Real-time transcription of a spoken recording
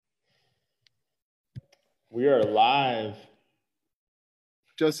We are live.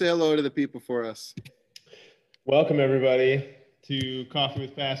 Joe, say hello to the people for us. Welcome, everybody, to Coffee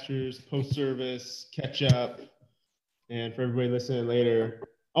with Pastors, post-service, catch-up, and for everybody listening later.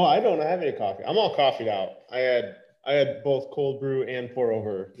 Oh, I don't have any coffee. I'm all coffeeed out. I had both cold brew and pour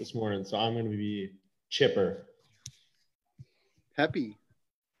over this morning, so I'm going to be chipper. Happy.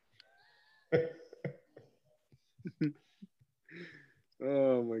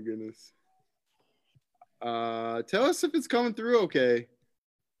 Oh, my goodness. Tell us if it's coming through okay.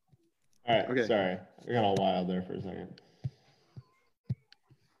 All right, okay. Sorry. I got all wild there for a second.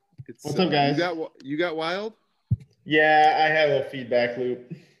 What's up, guys? You got wild? Yeah, I had a little feedback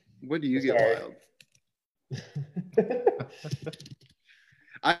loop. When do you get wild?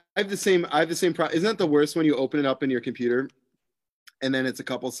 I have the same problem. Isn't that the worst when you open it up in your computer and then it's a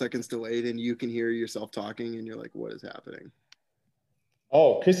couple seconds delayed and you can hear yourself talking and you're like, what is happening?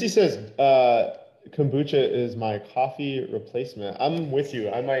 Oh, Christy says kombucha is my coffee replacement. I'm with you.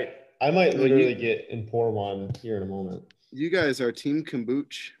 I might literally get and pour one here in a moment. You guys are team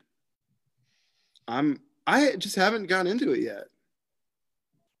kombucha. I just haven't gotten into it yet.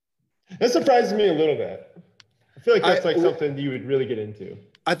 That surprises me a little bit. I feel like that's something you would really get into.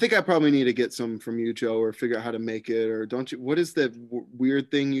 I think I probably need to get some from you, Joe, or figure out how to make it. Or don't you? What is the weird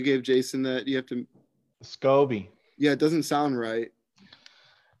thing you gave Jason that you have to? SCOBY. Yeah, it doesn't sound right.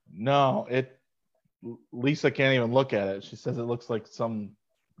 No, Lisa can't even look at it. She says it looks like some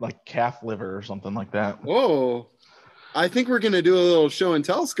calf liver or something like that. Whoa. I think we're going to do a little show and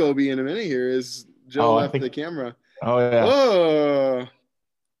tell SCOBY in a minute here as Joe left the camera. Oh, yeah. Whoa.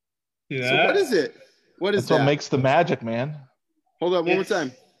 Yeah. So what is it? What is That's what makes the magic, man. Hold on one more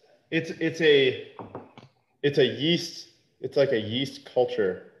time. It's a yeast. It's like a yeast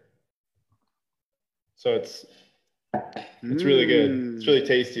culture. So it's really good. It's really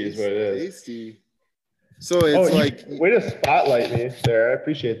tasty is what it is. Tasty. So it's way to spotlight me there. I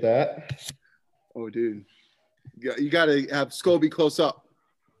appreciate that. Oh, dude. You got to have SCOBY close up.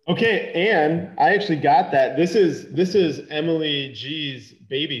 Okay, and I actually got that. This is Emily G's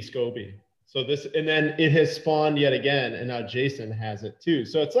baby SCOBY. So and then it has spawned yet again, and now Jason has it too.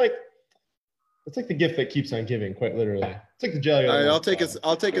 So it's like the gift that keeps on giving, quite literally. It's like the jelly. All right, I'll take a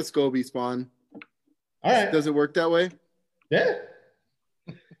SCOBY spawn. All right. Does it work that way? Yeah.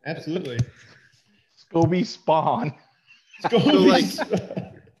 Absolutely. SCOBY spawn. So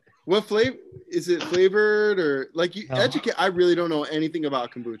what flavor is it? Flavored or educate? I really don't know anything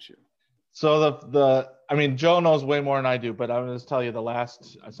about kombucha. So Joe knows way more than I do, but I'm going to tell you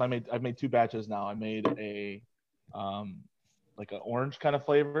I've made 2 batches now. I made a like an orange kind of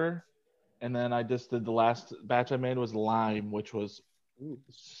flavor, and then I just did the last batch I made was lime, which was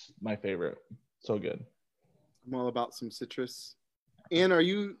my favorite. So good. I'm all about some citrus. Ann, are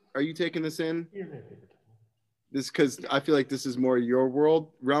you taking this in? This because I feel like this is more your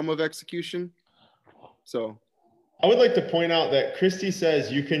realm of execution. So I would like to point out that Christy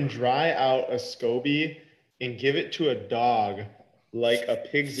says you can dry out a SCOBY and give it to a dog like a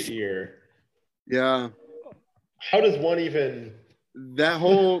pig's ear. Yeah. How does one even? That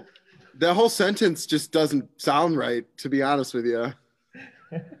whole sentence just doesn't sound right, to be honest with you.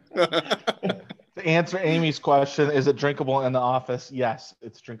 To answer Amy's question, is it drinkable in the office? Yes,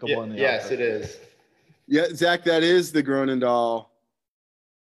 it's drinkable in the office. Yes, it is. Yeah, Zach, that is the Gronendahl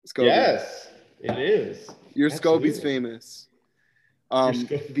SCOBY. Yes, it is. Your SCOBY's famous.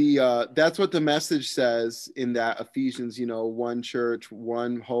 That's what the message says in that Ephesians, one church,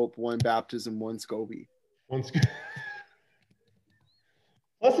 one hope, one baptism, one SCOBY. Plus,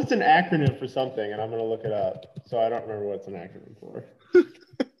 it's an acronym for something, and I'm going to look it up. So I don't remember what it's an acronym for.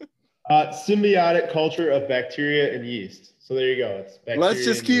 Symbiotic culture of bacteria and yeast. So there you go. It's bacteria. Let's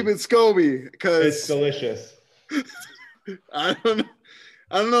just keep it SCOBY because it's delicious. I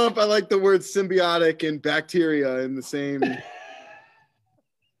don't know if I like the word symbiotic and bacteria in the same.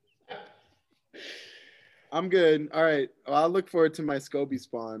 I'm good. All right. Well, I'll look forward to my SCOBY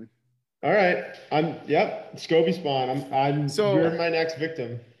spawn. All right. SCOBY spawn. You're my next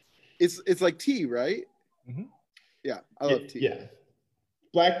victim. It's like tea, right? Mm-hmm. Yeah, I love tea. Yeah.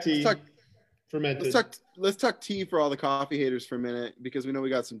 Black tea. Fermented. Let's talk tea for all the coffee haters for a minute, because we know we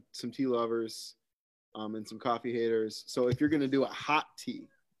got some tea lovers and some coffee haters. So if you're going to do a hot tea,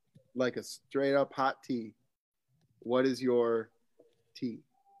 like a straight up hot tea, what is your tea?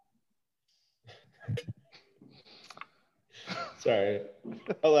 Sorry.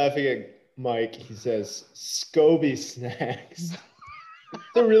 I'm laughing at Mike. He says SCOBY snacks.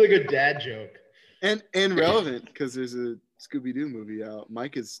 It's a really good dad joke. And relevant, because there's a Scooby-Doo movie out.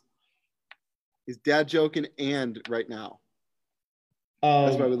 Mike is dad joking and right now.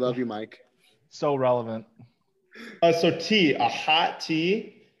 That's why we love you, Mike. So relevant. So tea, a hot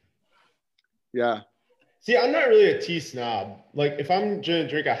tea. Yeah. See, I'm not really a tea snob. Like if I'm gonna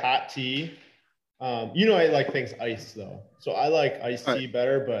drink a hot tea, I like things iced though. So I like iced tea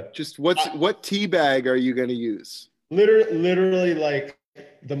better, but just what tea bag are you gonna use? Literally like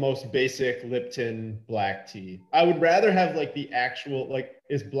the most basic Lipton black tea. I would rather have like the actual, like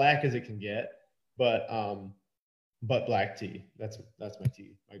as black as it can get, but black tea. That's my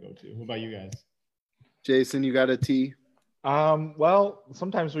tea, my go-to. What about you guys? Jason, you got a tea? Well,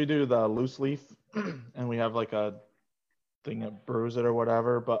 sometimes we do the loose leaf and we have like a thing that brews it or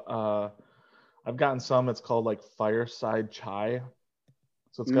whatever, but I've gotten some, it's called like fireside chai.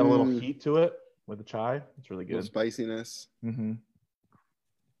 So it's got a little heat to it with the chai. It's really good. Spiciness. Mm-hmm.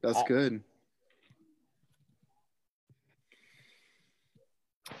 That's good.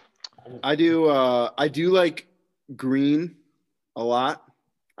 I do like green a lot.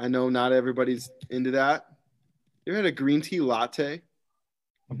 I know not everybody's into that. You ever had a green tea latte?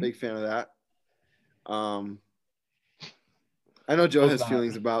 I'm a big fan of that. I know Joe has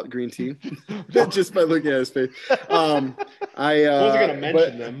feelings about green tea just by looking at his face. I wasn't going to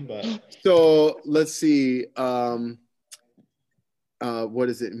mention them, but so let's see. What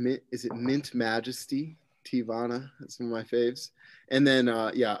is it? Is it Mint Majesty? Tivana. That's one of my faves. And then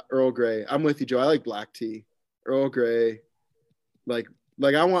Earl Grey. I'm with you, Joe. I like black tea. Earl Grey. Like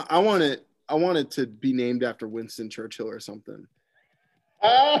I want it to be named after Winston Churchill or something.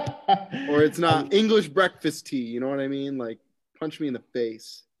 Or it's not English breakfast tea. You know what I mean? Like punch me in the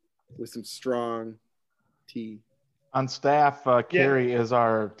face with some strong tea. On staff, Carrie is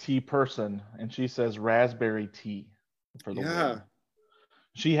our tea person, and she says raspberry tea for the win.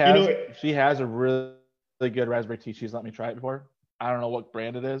 She has a really good raspberry tea. She's let me try it before. I don't know what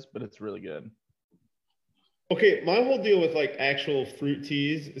brand it is, but it's really good. Okay, my whole deal with like actual fruit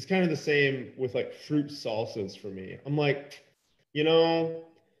teas is kind of the same with like fruit salsas for me. I'm like,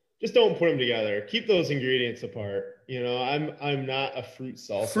 just don't put them together. Keep those ingredients apart. I'm not a fruit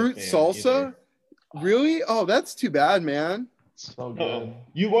salsa. Fruit salsa? Either. Really? Oh, that's too bad, man. So good.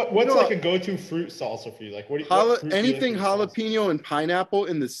 What's like a go-to fruit salsa for you? Like anything jalapeno and pineapple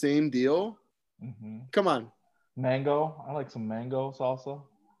in the same deal? Mm-hmm. Come on. Mango. I like some mango salsa.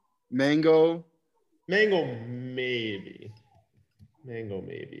 Mango maybe.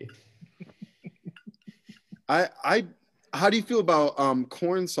 How do you feel about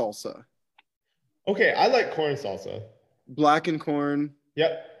corn salsa? Okay, I like corn salsa. Blackened corn.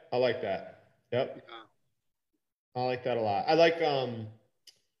 Yep, I like that. Yep. Yeah. I like that a lot. I like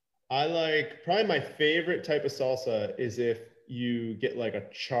probably my favorite type of salsa is if you get like a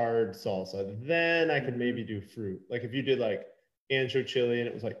charred salsa. Then I could maybe do fruit. Like if you did like ancho chili and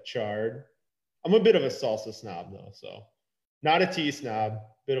it was like charred. I'm a bit of a salsa snob though, so not a tea snob,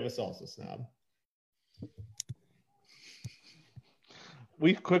 bit of a salsa snob.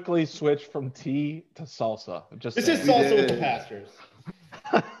 We quickly switched from tea to salsa. This is salsa with the pastors.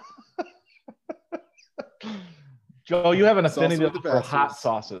 Joe, you have an affinity for hot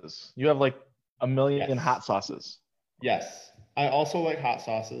sauces. You have like a million hot sauces. Yes. I also like hot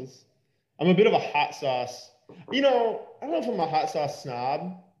sauces. I'm a bit of a hot sauce. I don't know if I'm a hot sauce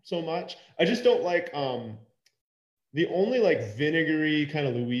snob so much. I just don't like the only like vinegary kind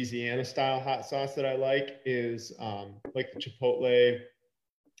of Louisiana style hot sauce that I like is like the Chipotle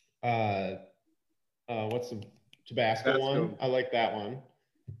what's the Tabasco one? I like that one.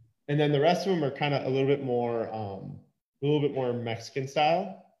 And then the rest of them are kind of a little bit more Mexican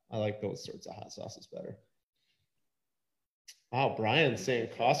style. I like those sorts of hot sauces better. Wow, Brian's saying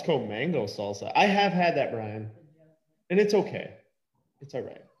Costco mango salsa. I have had that, Brian, and it's okay. It's all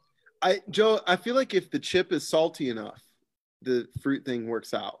right. Joe, I feel like if the chip is salty enough, the fruit thing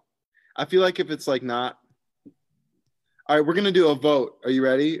works out. I feel like if it's like not. All right, we're gonna do a vote. Are you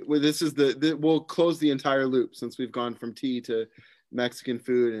ready? Well, this is we'll close the entire loop since we've gone from tea to Mexican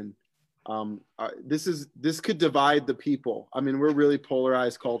food, and this could divide the people. I mean, we're really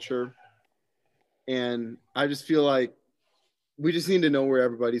polarized culture, and I just feel like we just need to know where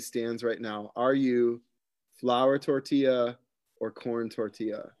everybody stands right now. Are you flour tortilla or corn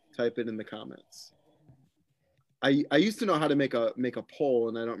tortilla? Type it in the comments. I used to know how to make a poll,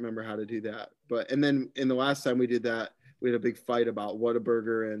 and I don't remember how to do that. And then in the last time we did that, we had a big fight about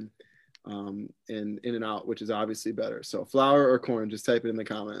Whataburger and In-N-Out, which is obviously better. So flour or corn, just type it in the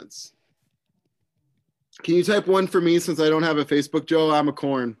comments. Can you type one for me since I don't have a Facebook, Joe? I'm a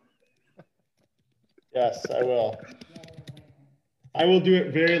corn. Yes, I will. I will do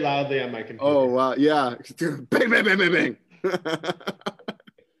it very loudly on my computer. Oh, wow. Yeah. Bang, bang, bang, bang, bang.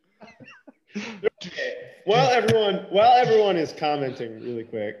 Okay. While everyone is commenting really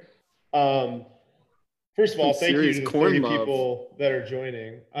quick, First of all, Some thank you serious to the corn 30 love. people that are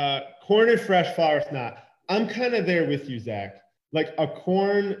joining. Corn and fresh flour is not. I'm kind of there with you, Zach. Like a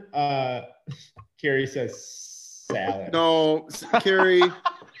corn, Carrie says salad. No, Carrie.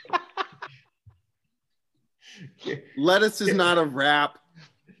 Lettuce is not a wrap.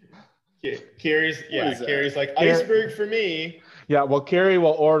 Carrie's like iceberg for me. Yeah, well, Carrie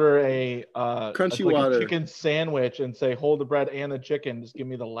will order a Crunchy like water. a chicken sandwich and say, "Hold the bread and the chicken. Just give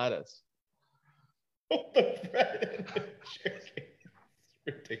me the lettuce." Hold the bread and the chicken. It's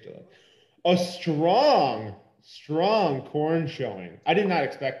ridiculous. A strong corn showing. I did not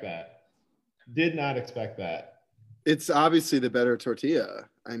expect that. Did not expect that. It's obviously the better tortilla.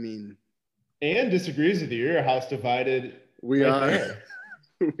 I mean, Anne disagrees with you. You're a house divided. we right are. there.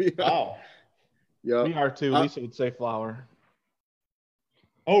 We are. Wow. Yep. We are too. Lisa would say flour.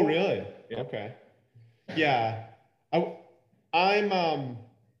 Oh, really? Yep. Okay. Yeah. I'm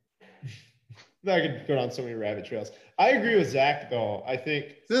I could go down so many rabbit trails. I agree with Zach though. I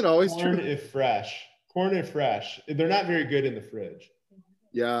think Is it always corn true? if fresh, they're not very good in the fridge.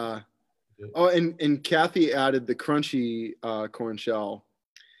 Yeah. Oh, and Kathy added the crunchy corn shell,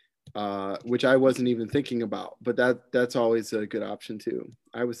 which I wasn't even thinking about, but that's always a good option too.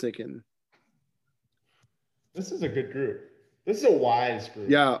 I was thinking. This is a good group. This is a wise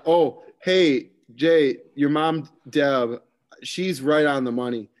group. Yeah. Oh, hey, Jay, your mom, Deb, she's right on the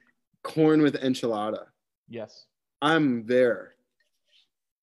money. Corn with enchilada. Yes. I'm there.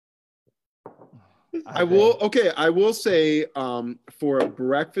 I will say for a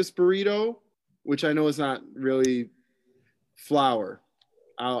breakfast burrito, which I know is not really flour,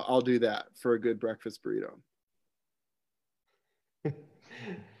 I'll do that for a good breakfast burrito. This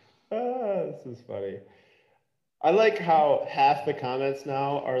is funny. I like how half the comments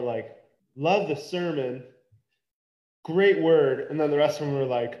now are like, love the sermon, great word, and then the rest of them are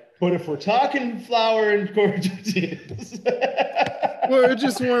like, but if we're talking flour and corn tortillas. We're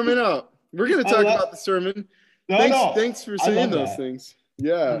just warming up. We're going to talk about the sermon. Thanks for saying those things.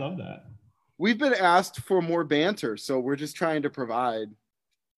 Yeah. I love that. We've been asked for more banter, so we're just trying to provide.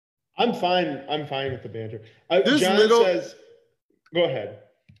 I'm fine with the banter. John says, go ahead.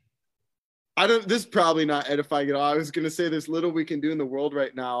 This is probably not edifying at all. I was going to say there's little we can do in the world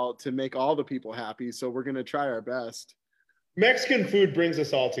right now to make all the people happy, so we're going to try our best. Mexican food brings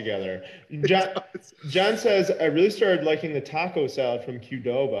us all together. John says, I really started liking the taco salad from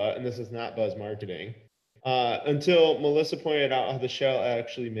Qdoba, and this is not buzz marketing, until Melissa pointed out how the shell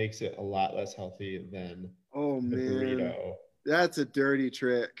actually makes it a lot less healthy than the burrito. That's a dirty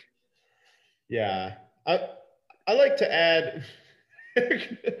trick. Yeah. I like to add...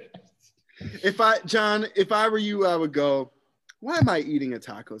 If I were you, I would go, why am I eating a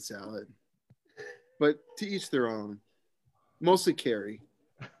taco salad? But to each their own. Mostly Carrie,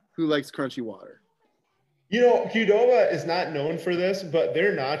 who likes crunchy water. You know, Qdoba is not known for this, but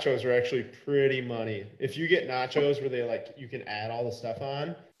their nachos are actually pretty money. If you get nachos where they you can add all the stuff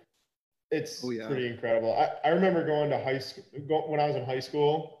on, it's pretty incredible. I remember going to high school when I was in high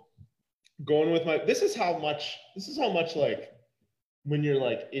school, going with this is how much like when you're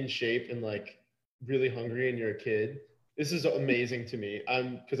like in shape and like really hungry and you're a kid, this is amazing to me.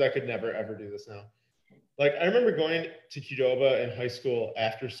 Because I could never ever do this now. Like I remember going to Qdoba in high school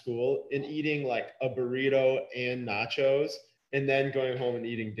after school and eating like a burrito and nachos, and then going home and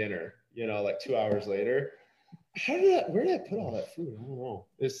eating dinner. You know, like 2 hours later. Where did I put all that food? I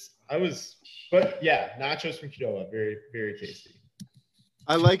don't know. But yeah, nachos from Qdoba, very very tasty.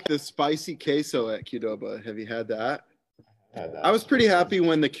 I like the spicy queso at Qdoba. Have you had that? I was pretty happy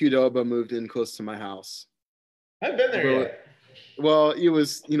when the Qdoba moved in close to my house. I haven't been there yet. Well, it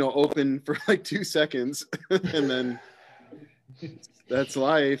was, open for like 2 seconds, and then that's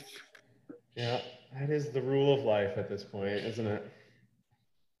life. Yeah, that is the rule of life at this point, isn't it?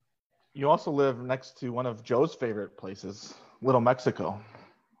 You also live next to one of Joe's favorite places, Little Mexico.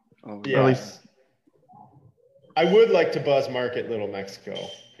 Oh, yeah. At least I would like to buzz market Little Mexico.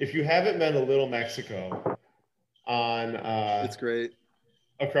 If you haven't been to Little Mexico, on it's great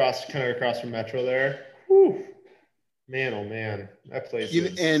across from Metro there. Whew. Man, oh man, that place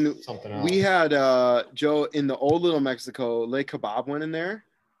is something else. We had Joe in the old Little Mexico. Le Kebab went in there,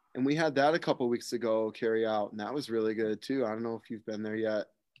 and we had that a couple weeks ago carry out, and that was really good too. I don't know if you've been there yet.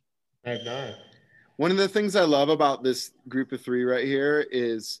 I have not. One of the things I love about this group of 3 right here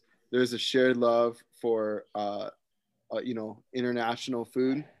is there's a shared love for international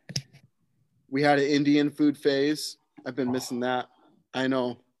food. We had an Indian food phase. I've been missing that. I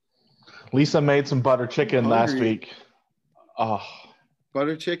know. Lisa made some butter chicken last week. Oh,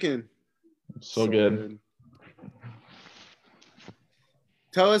 butter chicken. So good.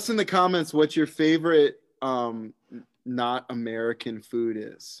 Tell us in the comments what your favorite not American food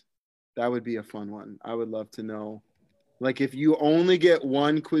is. That would be a fun one. I would love to know. Like if you only get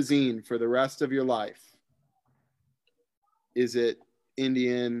one cuisine for the rest of your life, is it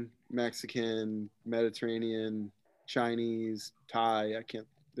Indian, Mexican, Mediterranean, Chinese, Thai? I can't,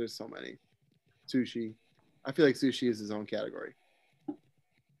 there's so many. Sushi. I feel like sushi is its own category.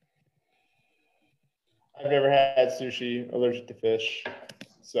 I've never had sushi, allergic to fish.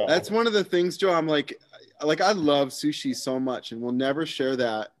 So That's one of the things, Joe. I'm like I love sushi so much, and we'll never share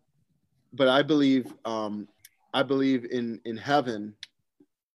that. But I believe in heaven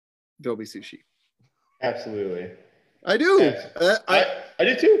there'll be sushi. Absolutely. I do. I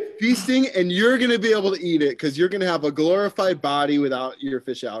do too. Feasting, and you're gonna be able to eat it because you're gonna have a glorified body without your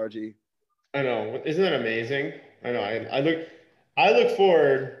fish allergy. I know. Isn't that amazing? I know. I look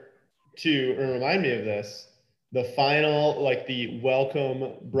forward to, or remind me of this, the final, like the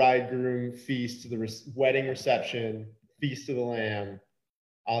welcome bridegroom feast to the wedding reception, feast of the lamb.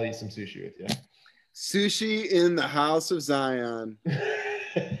 I'll eat some sushi with you. Sushi in the House of Zion.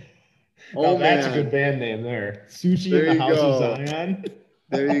 Oh, that's a good band name there. Sushi in the House of Zion.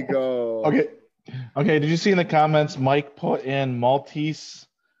 There you go. Okay. Did you see in the comments Mike put in Maltese?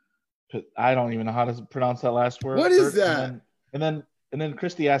 I don't even know how to pronounce that last word. What is that? And then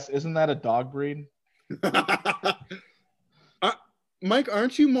Christy asked, "Isn't that a dog breed?" Mike,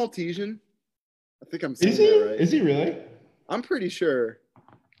 aren't you Maltesian? I think I'm saying that right. Is he really? I'm pretty sure.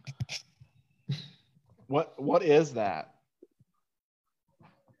 What is that?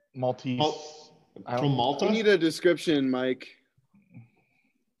 Maltese. From Malta? We need a description, Mike.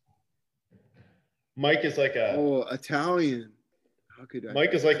 Mike is like Italian. How could I?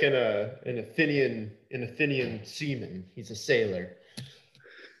 Mike is like an Athenian seaman. He's a sailor.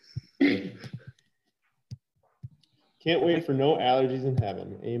 Can't wait for no allergies in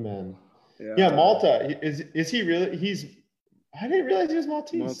heaven. Amen. Yeah, Malta. Is he really? I didn't realize he was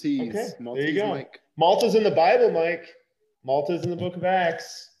Maltese. Okay, there you go. Mike. Malta's in the Bible, Mike. Malta's in the book of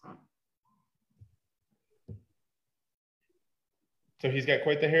Acts. So he's got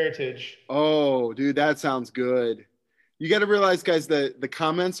quite the heritage. Oh, dude, that sounds good. You got to realize, guys, that the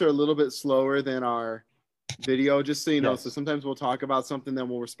comments are a little bit slower than our video, just so you know. Yes. So sometimes we'll talk about something, then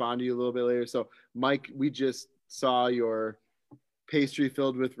we'll respond to you a little bit later. So, Mike, we just saw your pastry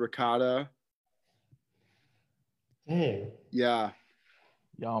filled with ricotta. Dang. Yeah.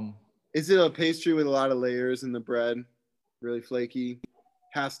 Yum. Is it a pastry with a lot of layers in the bread? Really flaky?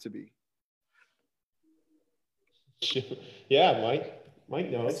 Has to be. Yeah,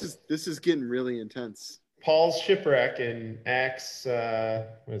 Mike knows. This is getting really intense. Paul's shipwreck in Acts,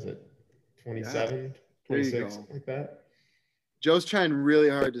 what is it, 27, 26, something like that. Joe's trying really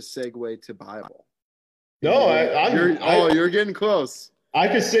hard to segue to Bible. No, you're getting close. I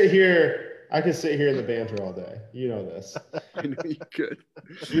could sit here in the banter all day. You know this. I know you could.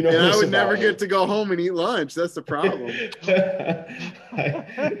 You know, and I would never get to go home and eat lunch. That's the problem.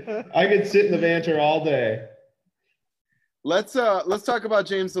 I could sit in the banter all day. Let's talk about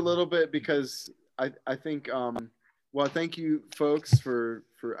James a little bit because I think thank you folks for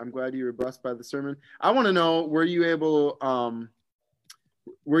I'm glad you were blessed by the sermon. I want to know, were you able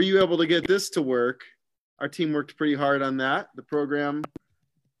to get this to work? Our team worked pretty hard on that. The program,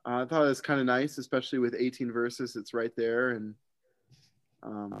 I thought it was kind of nice, especially with 18 verses. It's right there, and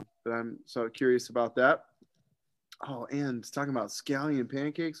but I'm so curious about that. Oh, and talking about scallion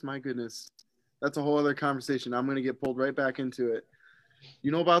pancakes, my goodness. That's a whole other conversation. I'm going to get pulled right back into it.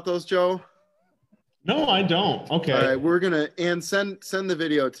 You know about those, Joe? No, I don't. Okay. All right, we're going to send the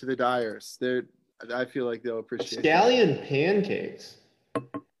video to the Dyers. I feel like they'll appreciate scallion pancakes.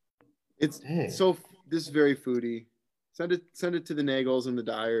 This is very foodie. Send it to the Nagels and the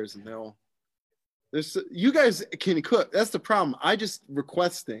Dyers, and you guys can cook. That's the problem. I just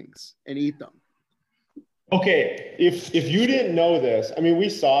request things and eat them. Okay, if you didn't know this, I mean, we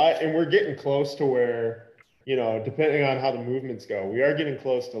saw it, and we're getting close to where, depending on how the movements go, we are getting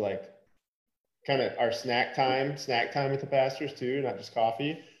close to like kind of our snack time with the pastors too, not just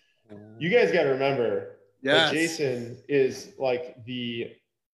coffee. You guys got to remember that Jason is like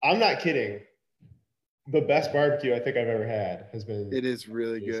I'm not kidding, the best barbecue I think I've ever had has been. It is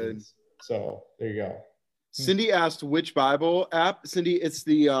really Jason's. Good. So there you go. Cindy asked which Bible app. Cindy, it's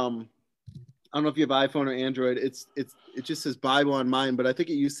the I don't know if you have iPhone or Android. It just says Bible on mine, but I think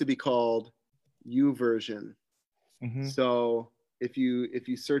it used to be called YouVersion. Mm-hmm. So if you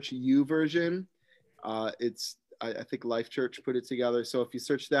search YouVersion, I think Life Church put it together. So if you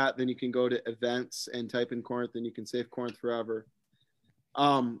search that, then you can go to events and type in Corinth, and you can save Corinth forever.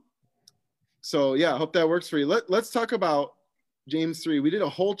 So yeah, I hope that works for you. Let's talk about James 3. We did a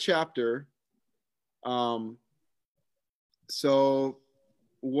whole chapter. So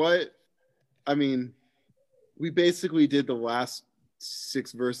what, I mean, we basically did the last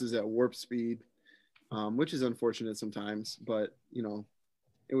 6 verses at warp speed, which is unfortunate sometimes, but you know,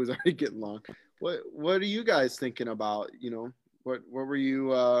 it was already getting long. What are you guys thinking about? You know, what were you,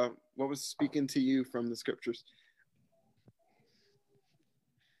 what was speaking to you from the scriptures?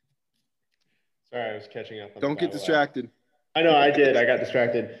 Sorry, I was catching up. Don't get distracted. I know I did. I got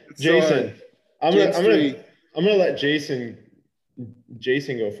distracted. Jason, I'm James gonna 3. I'm gonna let Jason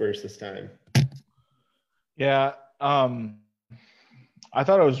go first this time. Yeah. I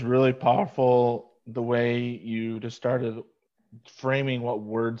thought it was really powerful the way you just started framing what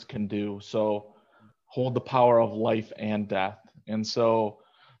words can do. So hold the power of life and death. And so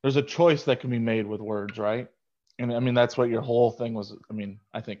there's a choice that can be made with words, right? And I mean, that's what your whole thing was, I mean,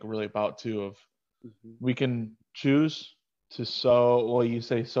 I think really about too, of we can choose to sow, well, you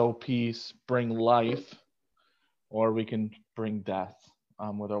say sow peace, bring life, or we can bring death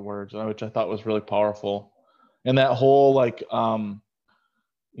with our words, which I thought was really powerful. And that whole, like,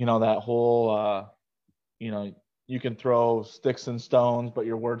 you know, that whole, you know, you can throw sticks and stones, but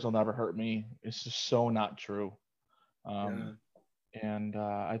your words will never hurt me. It's just so not true. And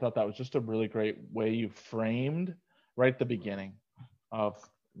I thought that was just a really great way you framed right at the beginning of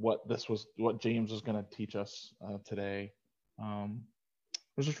what James was going to teach us today. It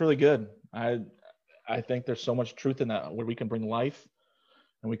was just really good. I think there's so much truth in that, where we can bring life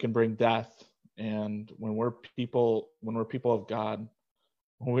and we can bring death. And when we're people of God,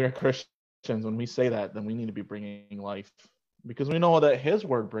 when we are Christians, when we say that, then we need to be bringing life, because we know that his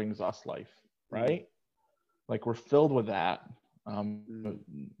word brings us life, right? Like, we're filled with that.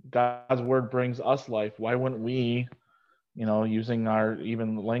 God's word brings us life. Why wouldn't we, you know, using our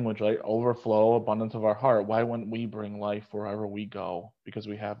even language, like overflow, abundance of our heart, why wouldn't we bring life wherever we go? Because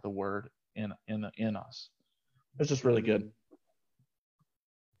we have the word in us. It's just really good.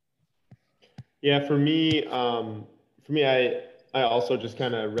 Yeah, for me, I also just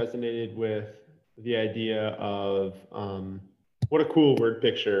kind of resonated with the idea of what a cool word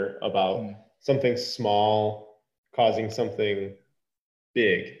picture about something small causing something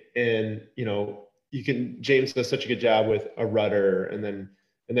big. And, you know, James does such a good job with a rudder, and then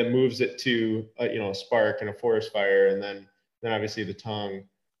moves it to a spark and a forest fire, and then obviously the tongue.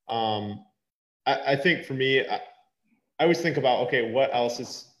 I think for me, I always think about, okay, what else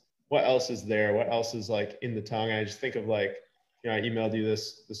is there? What else is like in the tongue? I just think of, like, you know, I emailed you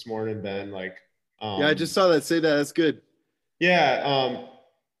this morning, Ben, like, yeah, I just saw that. Say that. That's good. Yeah.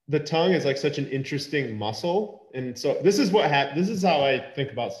 The tongue is like such an interesting muscle. And so this is what happens. This is how I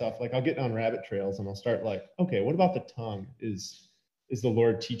think about stuff. Like, I'll get on rabbit trails and I'll start like, okay, what about the tongue is the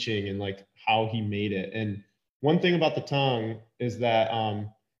Lord teaching, and like how he made it. And one thing about the tongue is that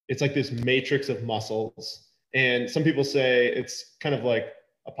it's like this matrix of muscles. And some people say it's kind of like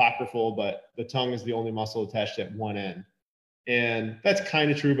apocryphal, but the tongue is the only muscle attached at one end. And that's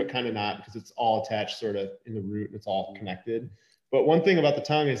kind of true, but kind of not, because it's all attached sort of in the root and it's all connected. But one thing about the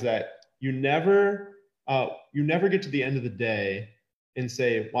tongue is that you never get to the end of the day and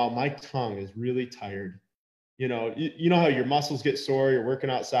say, wow, my tongue is really tired. You know, you know how your muscles get sore, you're working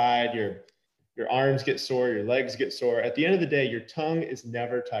outside, your arms get sore, your legs get sore. At the end of the day, your tongue is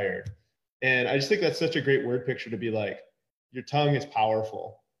never tired. And I just think that's such a great word picture to be like, your tongue is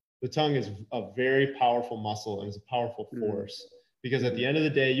powerful. The tongue is a very powerful muscle and is a powerful force, because at the end of the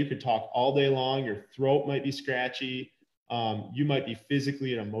day, you could talk all day long. Your throat might be scratchy. You might be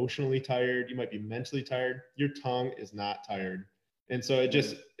physically and emotionally tired. You might be mentally tired. Your tongue is not tired. And so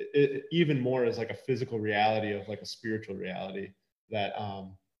it even more is like a physical reality of like a spiritual reality that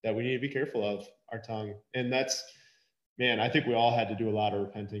we need to be careful of, our tongue. And that's, man, I think we all had to do a lot of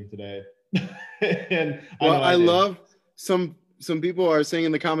repenting today. And I love some people are saying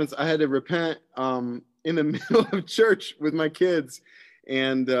in the comments, I had to repent in the middle of church with my kids.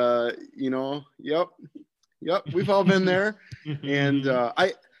 And, you know, yep, we've all been there. And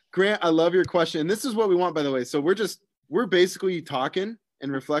Grant, I love your question. And this is what we want, by the way. So we're basically talking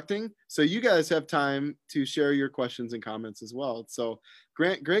and reflecting. So you guys have time to share your questions and comments as well. So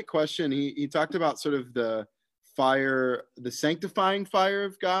Grant, great question. He talked about sort of the fire, the sanctifying fire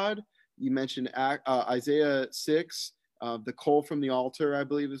of God. You mentioned Isaiah 6. The coal from the altar, I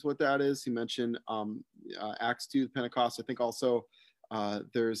believe, is what that is. He mentioned Acts 2, Pentecost. I think also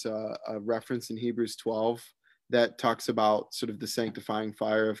there's a reference in Hebrews 12 that talks about sort of the sanctifying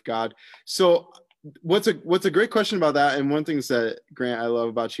fire of God. So what's a great question about that? And one thing that, Grant, I love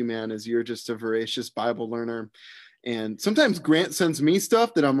about you, man, is you're just a voracious Bible learner. And sometimes Grant sends me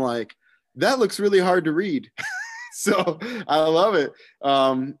stuff that I'm like, that looks really hard to read. So I love it.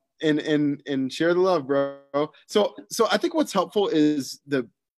 And share the love, bro. So I think what's helpful is the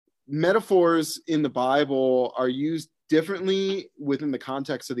metaphors in the Bible are used differently within the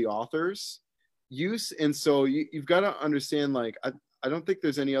context of the author's use. And so you've got to understand, like, I don't think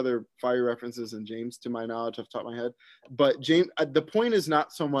there's any other fire references in James to my knowledge off the top of my head, but James, the point is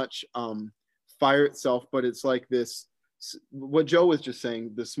not so much fire itself, but it's like this, what Joe was just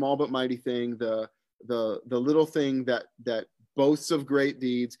saying, the small but mighty thing, the little thing that boasts of great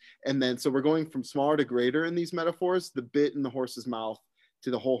deeds. And then, so we're going from smaller to greater in these metaphors, the bit in the horse's mouth to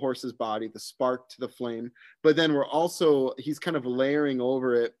the whole horse's body, the spark to the flame. But then he's kind of layering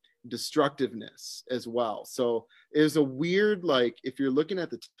over it destructiveness as well. So there's a weird, like, if you're looking at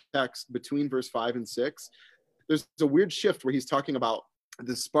the text between verse 5 and 6, there's a weird shift where he's talking about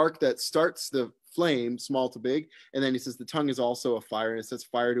the spark that starts the flame, small to big, and then he says the tongue is also a fire, and it says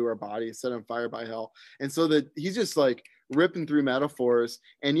fire to our body, it's set on fire by hell. And so that he's just like ripping through metaphors,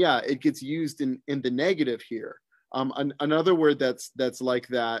 and yeah, it gets used in the negative here. Another word that's like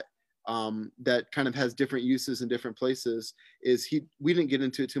that, that kind of has different uses in different places is we didn't get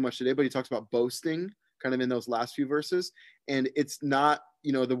into it too much today, but he talks about boasting kind of in those last few verses. And it's not,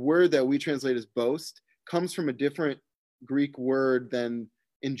 the word that we translate as boast comes from a different Greek word than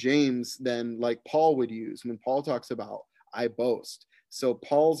in James than like Paul would use when Paul talks about I boast. So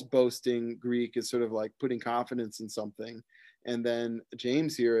Paul's boasting Greek is sort of like putting confidence in something. And then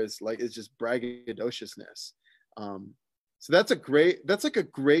James here is just braggadociousness. So that's like a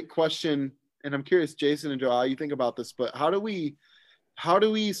great question. And I'm curious, Jason and Joe, how you think about this, but how do we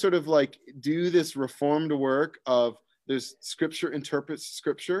sort of like do this reformed work of there's scripture interprets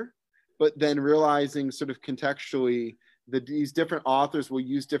scripture, but then realizing sort of contextually that these different authors will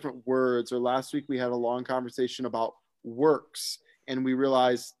use different words. Or last week we had a long conversation about works, and we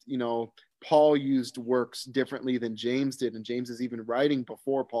realized, Paul used works differently than James did, and James is even writing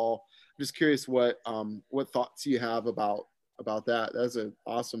before Paul. I'm just curious what thoughts you have about that. That's an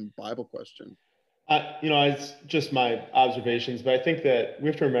awesome Bible question. It's just my observations, but I think that we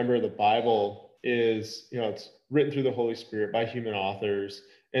have to remember the Bible is, it's written through the Holy Spirit by human authors,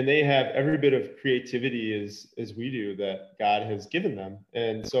 and they have every bit of creativity as we do that God has given them.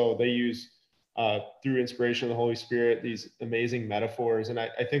 And so they use, through inspiration of the Holy Spirit, these amazing metaphors. And I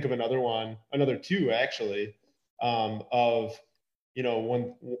think of another two actually, of,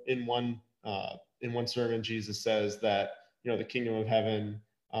 in one sermon, Jesus says that, the kingdom of heaven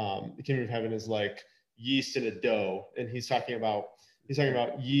is like yeast in a dough. And he's talking about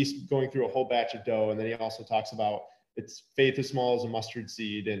yeast going through a whole batch of dough. And then he also talks about its faith as small as a mustard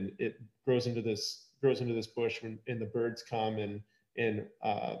seed, and it grows into this bush and the birds come and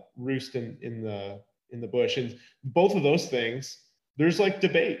roost in the bush. And both of those things, there's like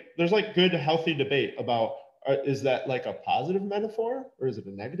debate. There's like good, healthy debate about, is that like a positive metaphor or is it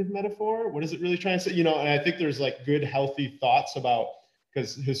a negative metaphor? What is it really trying to say? And I think there's like good, healthy thoughts about,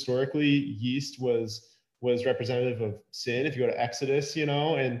 because historically yeast was representative of sin. If you go to Exodus,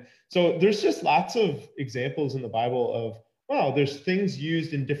 and so there's just lots of examples in the Bible of, wow, there's things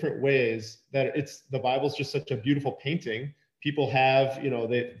used in different ways that the Bible's just such a beautiful painting. People have,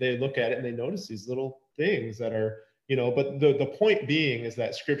 they look at it and they notice these little things that are, but the point being is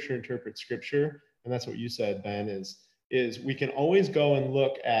that scripture interprets scripture. And that's what you said, Ben, is we can always go and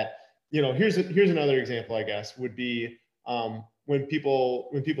look at, here's another example, I guess, would be when people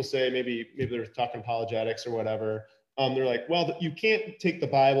say, maybe they're talking apologetics or whatever, they're like, well, you can't take the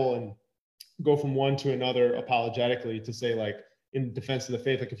Bible and go from one to another apologetically to say, like, in defense of the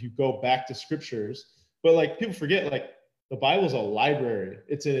faith, like if you go back to scriptures, but like people forget, like the Bible's a library.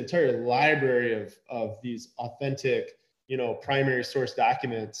 It's an entire library of these authentic, primary source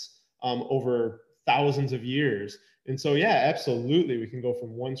documents over thousands of years. And so, yeah, absolutely, we can go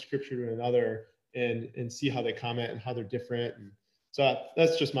from one scripture to another and see how they comment and how they're different. And so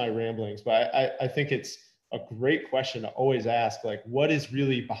that's just my ramblings, but I think it's a great question to always ask, like, what is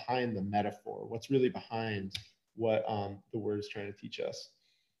really behind the metaphor? What's really behind what the word is trying to teach us?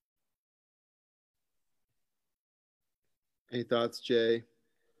 Any thoughts, Jay?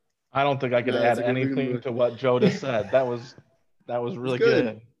 I don't think I could add anything to what Joe just said. That was really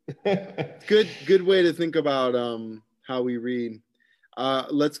good. Good way to think about how we read.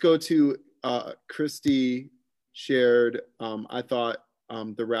 Let's go to Christy shared, I thought,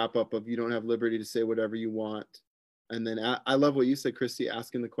 the wrap up of you don't have liberty to say whatever you want. And then I love what you said, Christy,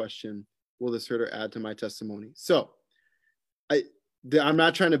 asking the question, will this hurt or add to my testimony? So I'm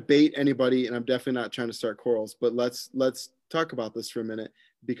not trying to bait anybody, and I'm definitely not trying to start quarrels, but let's talk about this for a minute,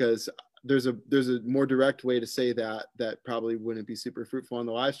 because there's a more direct way to say that probably wouldn't be super fruitful on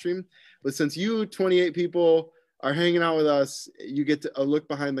the live stream. But since you 28 people are hanging out with us, you get to a look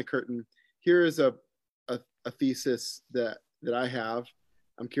behind the curtain. Here is a thesis that I have.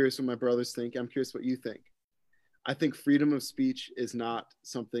 I'm curious what my brothers think. I'm curious what you think. I think freedom of speech is not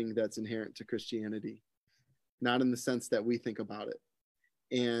something that's inherent to Christianity, not in the sense that we think about it.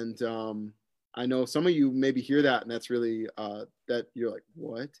 And I know some of you maybe hear that, and that's really that you're like,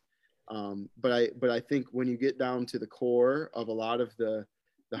 what? But I think when you get down to the core of a lot of the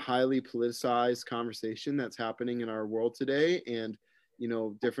highly politicized conversation that's happening in our world today, and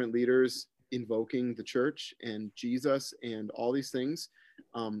different leaders invoking the church and Jesus and all these things,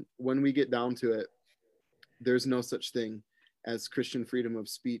 when we get down to it, there's no such thing as Christian freedom of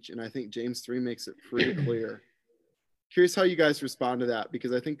speech. And I think James 3 makes it pretty clear. Curious how you guys respond to that,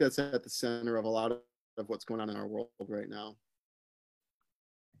 because I think that's at the center of a lot of what's going on in our world right now.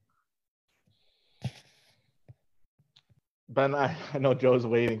 Ben, I know Joe's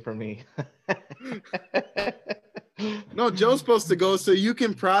waiting for me. No, Joe's supposed to go so you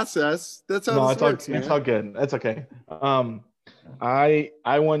can process. That's how this works, man. It's all good. It's okay.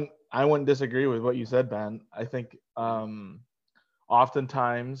 I wouldn't disagree with what you said, Ben. I think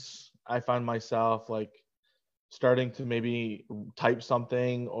oftentimes I find myself like starting to maybe type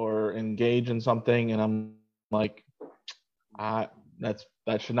something or engage in something, and I'm like, that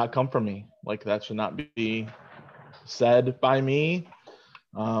should not come from me. Like, that should not be said by me.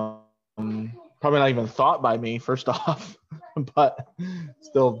 Probably not even thought by me, first off, but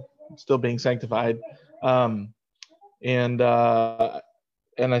still being sanctified. And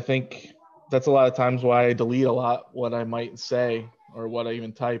I think that's a lot of times why I delete a lot what I might say or what I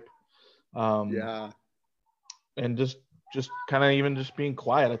even type. And just kind of even just being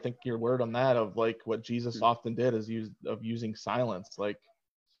quiet. I think your word on that of like what Jesus often did is using silence. Like,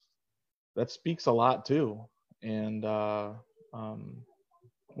 that speaks a lot too. And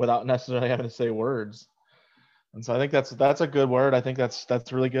without necessarily having to say words. And so I think that's a good word. I think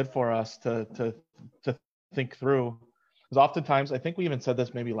that's really good for us to think through. Because oftentimes, I think we even said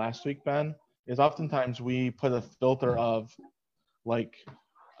this maybe last week, Ben, is oftentimes we put a filter of like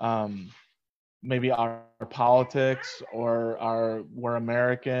maybe our politics or we're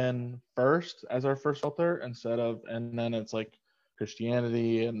American first as our first filter instead of, and then it's like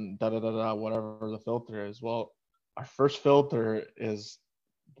Christianity and whatever the filter is. Well, our first filter is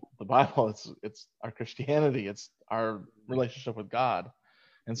the Bible. It's our Christianity. It's our relationship with God.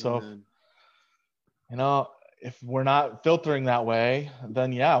 And so, if we're not filtering that way,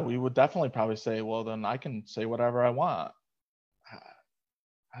 then yeah, we would definitely probably say, well, then I can say whatever I want.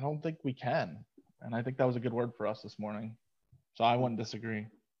 I don't think we can. And I think that was a good word for us this morning. So I wouldn't disagree.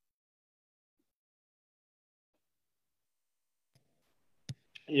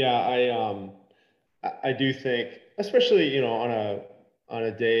 Yeah, I do think, especially, on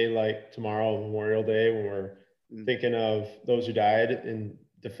a day like tomorrow, Memorial Day, when we're thinking of those who died in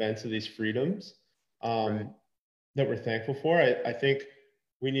defense of these freedoms, Right. that we're thankful for. I think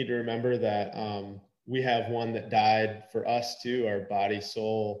we need to remember that we have one that died for us too, our body,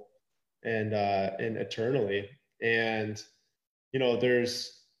 soul, and eternally. And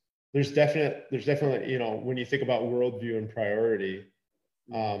there's definitely, when you think about worldview and priority,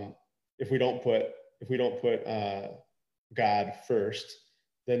 if we don't put God first,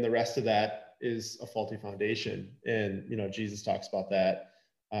 then the rest of that is a faulty foundation. And Jesus talks about that.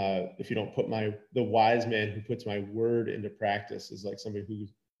 If you don't put the wise man who puts my word into practice is like somebody who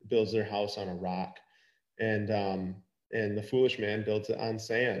builds their house on a rock, and the foolish man builds it on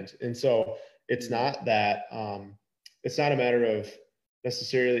sand. And so it's not that it's not a matter of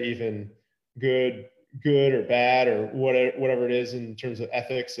necessarily even good or bad or whatever it is in terms of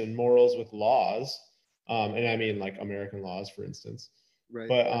ethics and morals with laws. And I mean like American laws, for instance. Right.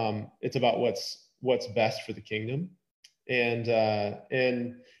 But it's about what's best for the kingdom. And I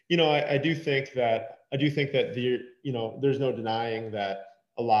do think that there's no denying that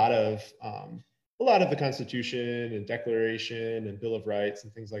a lot of the Constitution and Declaration and Bill of Rights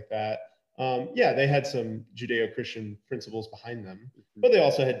and things like that, they had some Judeo-Christian principles behind them, but they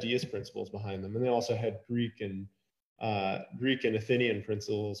also had deist principles behind them, and they also had Greek and Athenian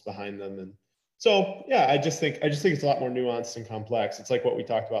principles behind them. And so, yeah, I just think it's a lot more nuanced and complex. It's like what we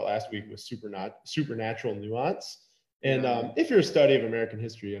talked about last week with supernatural nuance. And if you're a study of American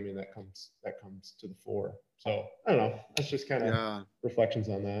history, I mean, that comes to the fore. So I don't know. That's just kind of reflections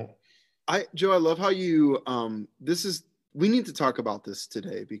on that. Joe, I love how you we need to talk about this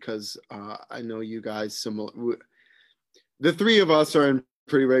today, because I know you guys the three of us are in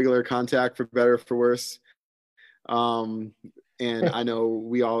pretty regular contact, for better or for worse. And I know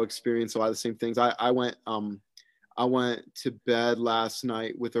we all experience a lot of the same things. I went I went to bed last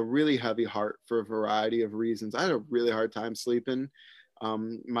night with a really heavy heart for a variety of reasons. I had a really hard time sleeping.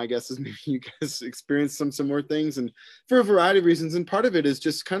 My guess is maybe you guys experienced some similar things, and for a variety of reasons. And part of it is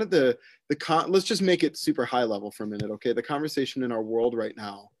just kind of let's just make it super high level for a minute, okay? The conversation in our world right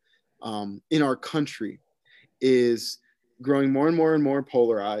now, in our country, is growing more and more and more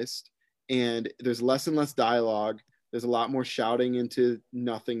polarized, and there's less and less dialogue. There's a lot more shouting into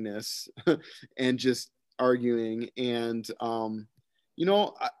nothingness and just arguing. And I'm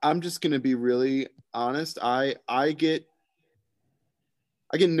just going to be really honest. I get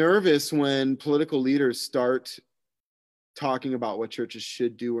nervous when political leaders start talking about what churches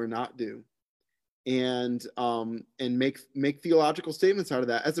should do or not do, and make theological statements out of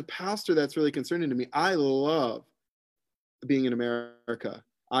that. As a pastor, that's really concerning to me. I love being in America.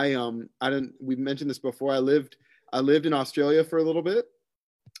 We've mentioned this before. I lived in Australia for a little bit.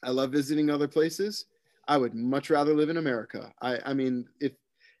 I love visiting other places. I would much rather live in America. I mean, if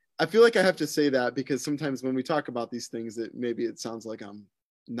I feel like I have to say that, because sometimes when we talk about these things, maybe it sounds like I'm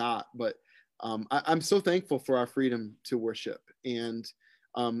not, but I'm so thankful for our freedom to worship, and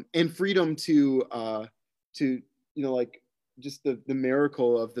freedom to like just the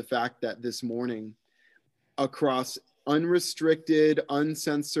miracle of the fact that this morning, across unrestricted,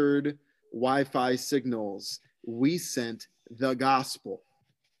 uncensored Wi-Fi signals, we sent the gospel.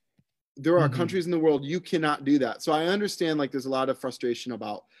 There are countries in the world you cannot do that. So I understand, like, there's a lot of frustration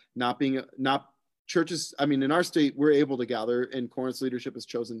about not churches. I mean, in our state, we're able to gather, and Corinth's leadership has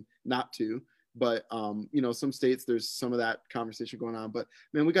chosen not to. But some states, there's some of that conversation going on. But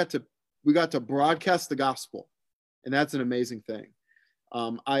man, we got to broadcast the gospel, and that's an amazing thing.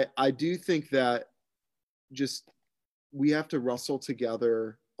 I do think that just we have to wrestle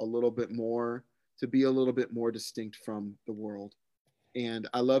together a little bit more to be a little bit more distinct from the world. And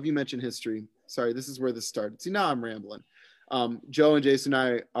I love you mentioned history. Sorry, this is where this started. See, now I'm rambling. Joe and Jason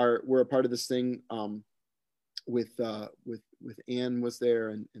and we're a part of this thing with Ann was there,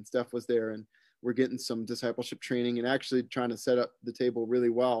 and Steph was there, and we're getting some discipleship training and actually trying to set up the table really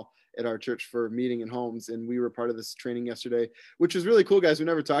well at our church for meeting in homes. And we were part of this training yesterday, which was really cool, guys. We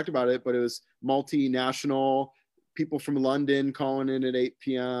never talked about it, but it was multinational, people from London calling in at 8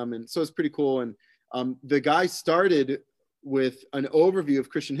 p.m. And so it's pretty cool. And the guy started with an overview of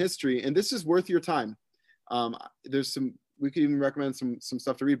Christian history, and this is worth your time. We could even recommend some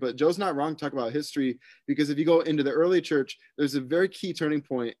stuff to read, but Joe's not wrong to talk about history, because if you go into the early church, there's a very key turning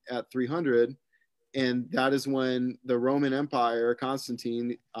point at 300. And that is when the Roman Empire,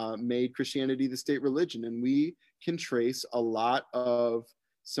 Constantine, made Christianity the state religion. And we can trace a lot of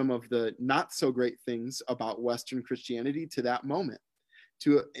some of the not so great things about Western Christianity to that moment.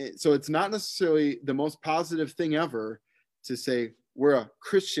 So it's not necessarily the most positive thing ever to say we're a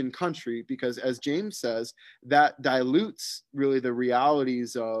Christian country, because as James says, that dilutes really the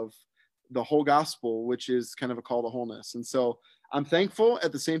realities of the whole gospel, which is kind of a call to wholeness. And so I'm thankful.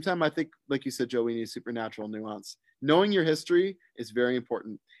 At the same time, I think, like you said, Joe, we need supernatural nuance. Knowing your history is very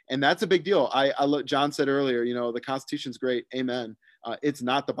important. And that's a big deal. John said earlier, the Constitution's great. Amen. It's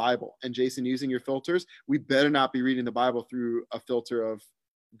not the Bible. And Jason, using your filters, we better not be reading the Bible through a filter of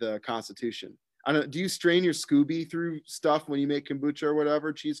the Constitution. Do you strain your Scooby through stuff when you make kombucha or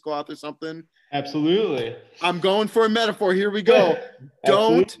whatever, cheesecloth or something? Absolutely. I'm going for a metaphor. Here we go.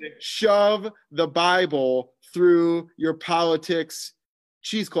 Don't shove the Bible through your politics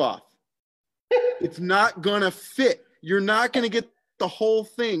cheesecloth. It's not going to fit. You're not going to get the whole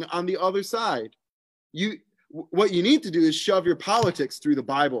thing on the other side. What you need to do is shove your politics through the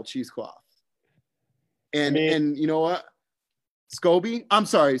Bible cheesecloth. And you know what?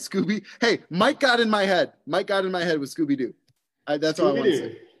 Scooby. Hey, Mike got in my head. With Scooby-Doo. That's all I want to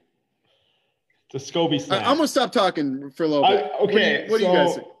say. The Scooby snack. I'm going to stop talking for a little bit. Okay. What do you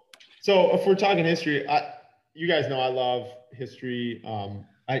guys think? So if we're talking history, you guys know I love history.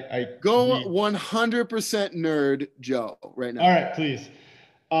 I go 100% nerd Joe right now. All right, please.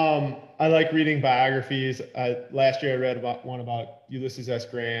 I like reading biographies. Last year I read one about Ulysses S.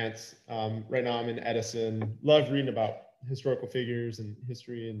 Grant. Right now I'm in Edison. Love reading about historical figures and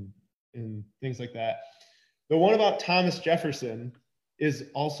history and things like that. The one about Thomas Jefferson is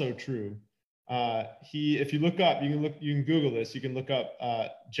also true. If you look up, you can Google this. You can look up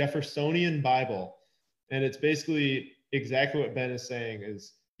Jeffersonian Bible, and it's basically exactly what Ben is saying.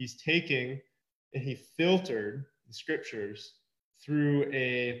 Is he's taking and he filtered the scriptures through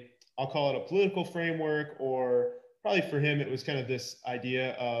I'll call it a political framework, or probably for him it was kind of this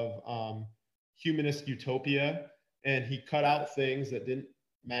idea of humanist utopia, and he cut out things that didn't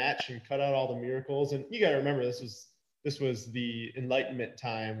match and cut out all the miracles. And you got to remember, this was the Enlightenment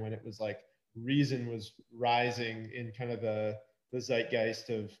time, when it was like reason was rising in kind of the zeitgeist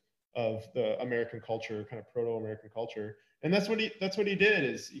of the American culture, kind of proto-American culture. And that's what he did,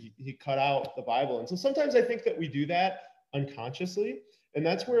 is he cut out the Bible. And so sometimes I think that we do that unconsciously. And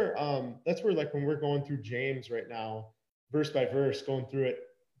that's where like when we're going through James right now, verse by verse, going through it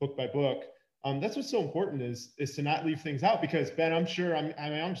book by book, that's what's so important is to not leave things out, because Ben, I'm sure I'm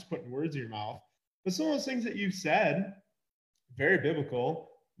just putting words in your mouth, but some of those things that you've said, very biblical,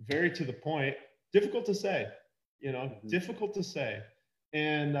 very to the point, difficult to say, difficult to say.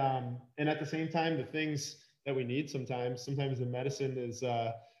 And at the same time, the things that we need sometimes the medicine is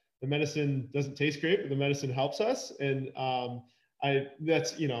the medicine doesn't taste great, but the medicine helps us. And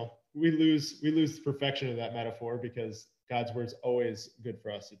we lose the perfection of that metaphor, because God's word's always good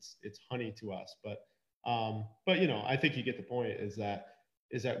for us. It's honey to us. But I think you get the point, is that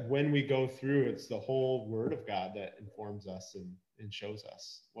when we go through, it's the whole word of God that informs us and shows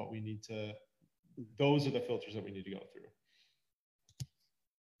us what we need to. Those are the filters that we need to go through.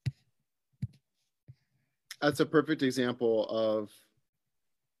 That's a perfect example of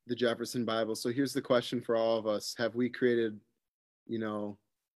the Jefferson Bible. So here's the question for all of us: have we created, a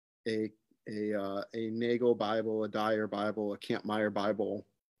Nagel Bible, a Dyer Bible, a Kampmeyer Bible?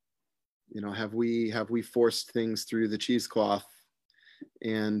 Have we forced things through the cheesecloth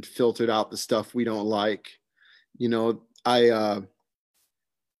and filtered out the stuff we don't like? When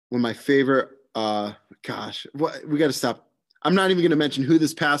my favorite, we got to stop. I'm not even going to mention who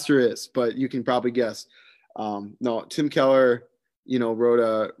this pastor is, but you can probably guess. No, Tim Keller,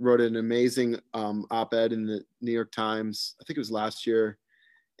 wrote an amazing op-ed in the New York Times. I think it was last year.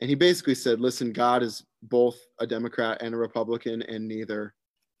 And he basically said, listen, God is both a Democrat and a Republican, and neither.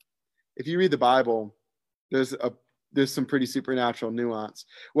 If you read the Bible, there's some pretty supernatural nuance.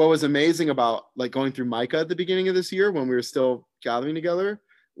 What was amazing about like going through Micah at the beginning of this year when we were still gathering together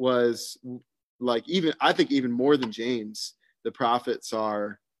was like, I think even more than James, the prophets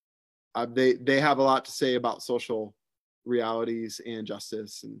are, they have a lot to say about social realities and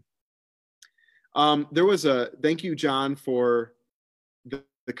justice. And there was thank you, John, for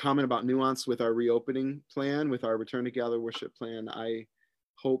the comment about nuance with our reopening plan, with our return to gather worship plan. I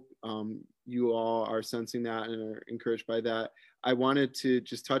hope you all are sensing that and are encouraged by that. I wanted to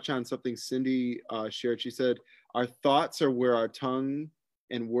just touch on something Cindy shared. She said, our thoughts are where our tongue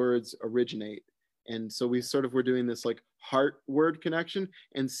and words originate. And so we sort of were doing this like heart word connection.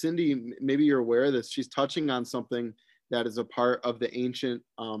 And Cindy, maybe you're aware of this, she's touching on something that is a part of the ancient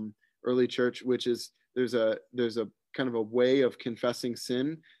early church, which is there's a kind of a way of confessing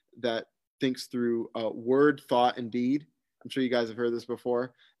sin that thinks through word, thought, and deed. I'm sure you guys have heard this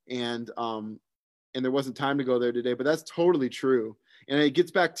before. And there wasn't time to go there today, but that's totally true. And it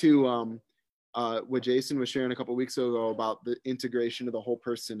gets back to what Jason was sharing a couple of weeks ago about the integration of the whole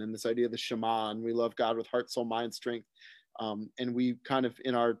person and this idea of the Shema, and we love God with heart, soul, mind, strength. And we kind of,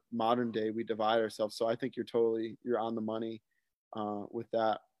 in our modern day, we divide ourselves. So I think you're on the money with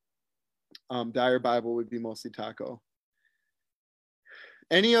that. Dyer Bible would be mostly taco.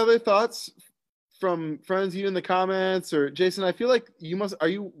 Any other thoughts from friends, you in the comments? Or Jason, I feel like are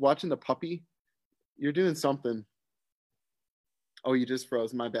you watching the puppy? You're doing something. Oh, you just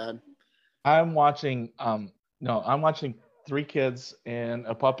froze, my bad. I'm watching I'm watching 3 kids and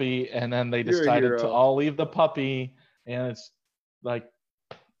a puppy, and then they decided to all leave the puppy, and it's like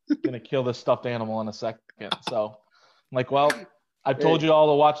gonna kill this stuffed animal in a second. So I'm like, well, I've told you all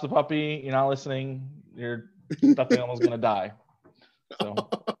to watch the puppy, you're not listening, your stuffed animal's gonna die.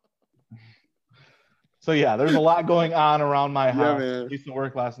 So yeah, there's a lot going on around my house. Lisa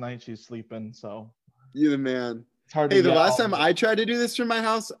worked last night, she's sleeping, so you're the man. It's hard the last time I tried to do this from my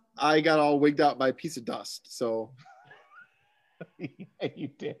house, I got all wigged out by a piece of dust. So yeah, you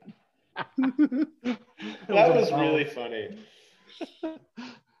did. That was really funny.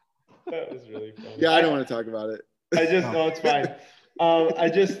 That was really funny. Yeah, I don't want to talk about it. No, it's fine. I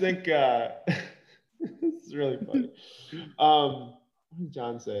just think it's really funny. What did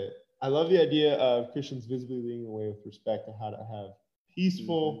John say? I love the idea of Christians visibly leading the way with respect to how to have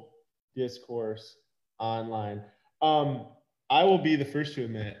peaceful discourse online. I will be the first to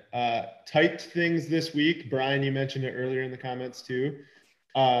admit, typed things this week. Brian, you mentioned it earlier in the comments too.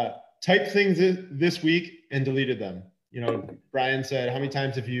 Typed things this week and deleted them. Brian said, how many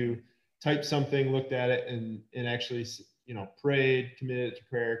times have you typed something, looked at it, and actually, prayed, committed it to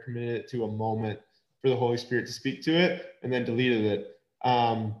prayer, committed it to a moment for the Holy Spirit to speak to it, and then deleted it?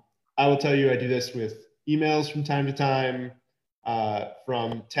 I will tell you, I do this with emails from time to time,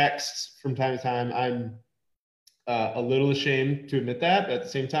 from texts from time to time. I'm a little ashamed to admit that, but at the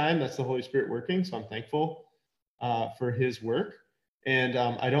same time, that's the Holy Spirit working. So I'm thankful for his work. And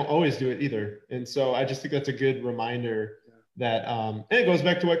I don't always do it either. And so I just think that's a good reminder that, and it goes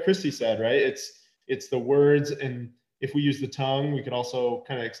back to what Christy said, right? It's the words, and if we use the tongue, we could also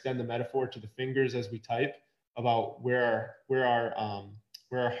kind of extend the metaphor to the fingers as we type about where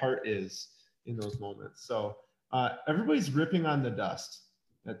our heart is in those moments. So everybody's ripping on the dust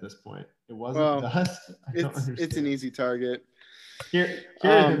at this point. It wasn't dust. It's an easy target. Here,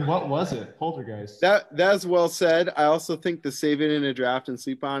 what was it? Poltergeist. That's well said. I also think the save it in a draft and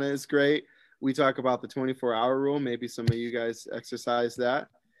sleep on it is great. We talk about the 24-hour rule. Maybe some of you guys exercise that.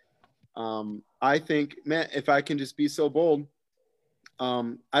 I think, man, if I can just be so bold,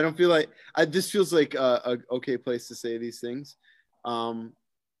 I don't feel like this feels like a okay place to say these things.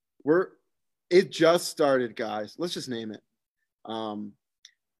 It just started, guys. Let's just name it.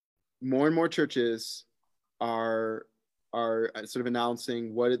 More and more churches are sort of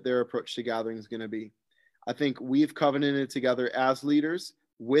announcing what their approach to gathering is going to be. I think we've covenanted together as leaders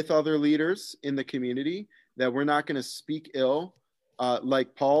with other leaders in the community that we're not going to speak ill,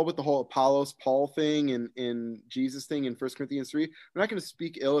 like Paul with the whole Apollos Paul thing and Jesus thing in 1 Corinthians 3. We're not going to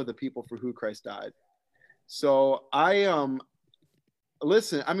speak ill of the people for who Christ died. So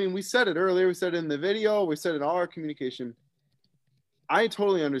listen, I mean, we said it earlier, we said it in the video, we said it in all our communication. I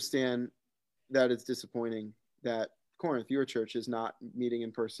totally understand that it's disappointing that Corinth, your church, is not meeting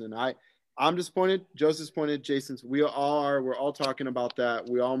in person. I'm disappointed. Joe's disappointed. Jason's. We're all talking about that.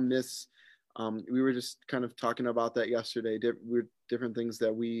 We all miss. We were just kind of talking about that yesterday. Different things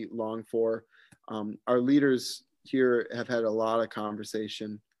that we long for. Our leaders here have had a lot of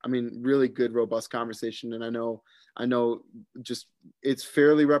conversation. I mean, really good, robust conversation. And I know, just it's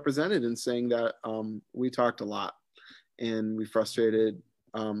fairly represented in saying that we talked a lot and we frustrated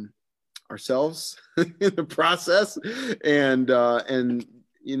ourselves in the process, and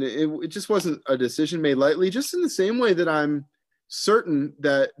you know, it just wasn't a decision made lightly, just in the same way that I'm certain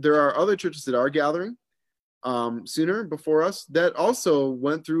that there are other churches that are gathering sooner before us that also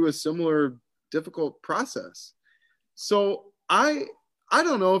went through a similar difficult process. So I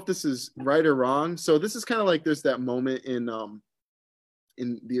don't know if this is right or wrong. So this is kind of like there's that moment in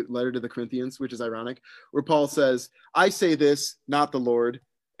the letter to the Corinthians, which is ironic, where Paul says, I say this, not the Lord.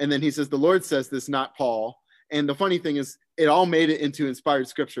 And then he says, the Lord says this, not Paul. And the funny thing is, it all made it into inspired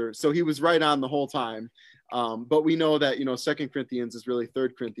scripture. So he was right on the whole time. But we know that, 2 Corinthians is really 3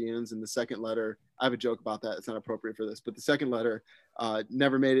 Corinthians. And the second letter, I have a joke about that. It's not appropriate for this. But the second letter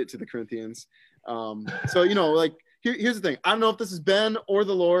never made it to the Corinthians. So, like, here's the thing. I don't know if this is Ben or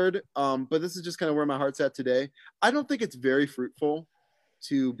the Lord, but this is just kind of where my heart's at today. I don't think it's very fruitful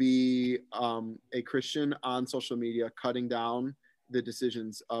to be a Christian on social media cutting down the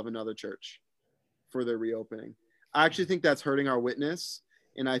decisions of another church for their reopening. I actually think that's hurting our witness.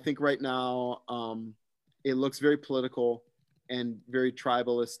 And I think right now it looks very political and very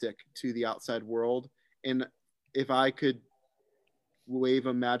tribalistic to the outside world. And if I could wave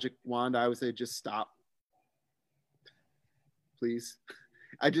a magic wand, I would say just stop. Please.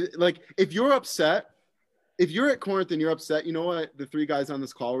 I just, like, if you're upset, if you're at Corinth and you're upset, you know what the 3 guys on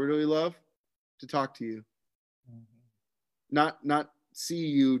this call would really love? To talk to you. Not see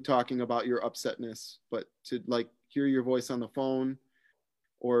you talking about your upsetness, but to like hear your voice on the phone,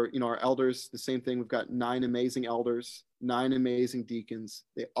 or our elders, the same thing. We've got 9 amazing elders, 9 amazing deacons.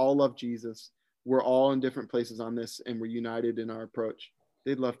 They all love Jesus. We're all in different places on this, and we're united in our approach.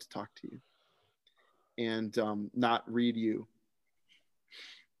 They'd love to talk to you and not read you,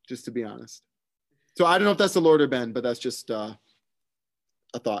 just to be honest. So I don't know if that's the Lord or Ben, but that's just a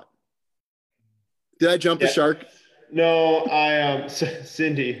thought. Did I jump the shark? No,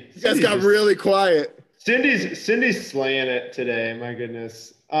 Cindy. You guys got really quiet. Cindy's slaying it today. My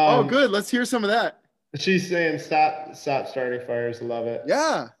goodness. Oh, good. Let's hear some of that. She's saying stop starting fires. Love it.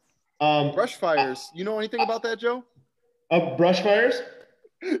 Yeah. Brush fires. You know anything about that, Joe? Brush fires?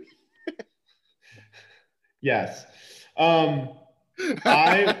 Yes. I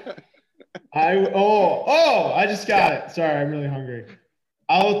just got it. Sorry, I'm really hungry.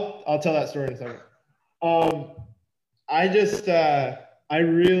 I'll tell that story in a second.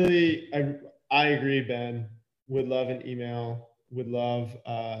 I agree, Ben. Would love an email. Would love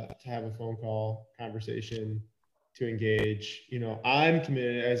to have a phone call conversation to engage. I'm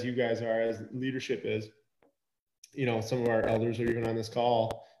committed, as you guys are, as leadership is. Some of our elders are even on this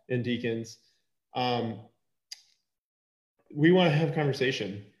call, and deacons. We want to have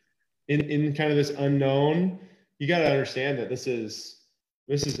conversation in kind of this unknown. You got to understand that this is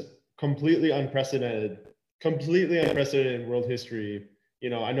completely unprecedented in world history.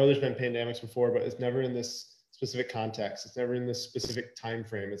 I know there's been pandemics before, but it's never in this specific context. It's never in this specific time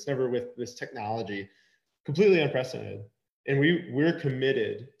frame. It's never with this technology. Completely unprecedented. And we're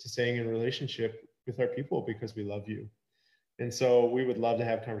committed to staying in relationship with our people because we love you. And so we would love to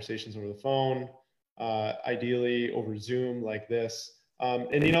have conversations over the phone, ideally over Zoom like this.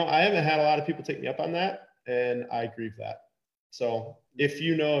 And, you know, I haven't had a lot of people take me up on that, and I grieve that. So if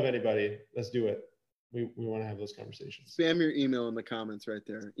you know of anybody, let's do it. We want to have those conversations. Spam your email in the comments right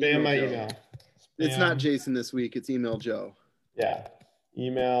there. Spam my Joe. email. It's not Jason this week. It's email Joe. Yeah.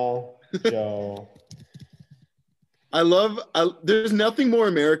 Email Joe. There's nothing more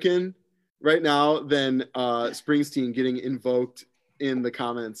American right now than Springsteen getting invoked in the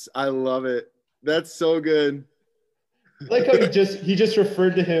comments. I love it. That's so good. I like how he just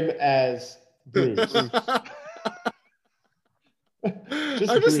referred to him as Bruce. I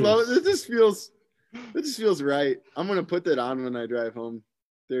just love it. It just feels right. I'm gonna put that on when I drive home.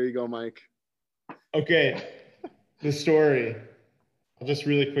 There you go, Mike. Okay. The story. I'll just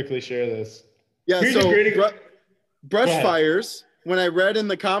really quickly share this. Yeah, so brush fires, when I read in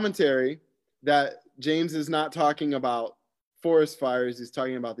the commentary that James is not talking about forest fires, he's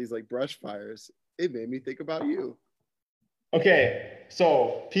talking about these like brush fires, it made me think about you. Okay,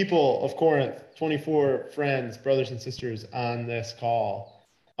 so people of Corinth, 24 friends, brothers and sisters on this call.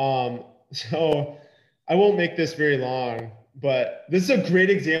 So I won't make this very long, but this is a great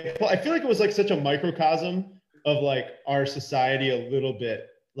example. I feel like it was like such a microcosm of like our society a little bit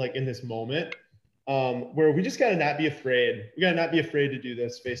like in this moment, where we just got to not be afraid. We got to not be afraid to do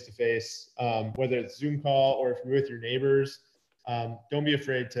this face to face, whether it's Zoom call or if you're with your neighbors. Don't be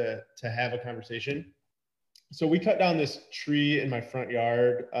afraid to have a conversation. So we cut down this tree in my front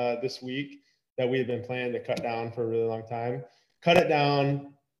yard this week that we had been planning to cut down for a really long time. Cut it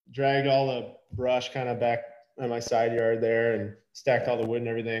down, dragged all the brush kind of back on my side yard there and stacked all the wood and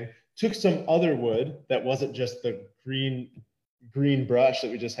everything. Took some other wood that wasn't just the green brush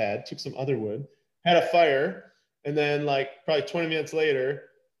that we just had. Took some other wood, had a fire, and then like probably 20 minutes later,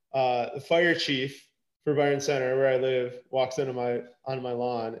 the fire chief for Byron Center, where I live, walks onto my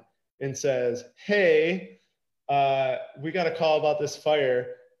lawn and says, "Hey, we got a call about this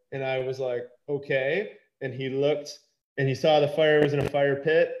fire." And I was like, okay. And he looked and he saw the fire was in a fire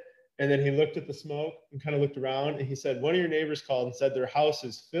pit. And then he looked at the smoke and kind of looked around and he said, one of your neighbors called and said their house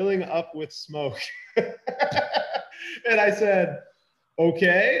is filling up with smoke. And I said,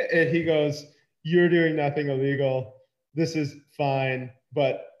 okay. And he goes, you're doing nothing illegal. This is fine.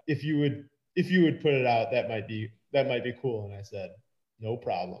 But if you would put it out, that might be cool. And I said, no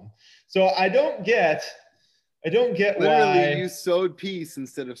problem. So I don't get Literally, why you sowed peace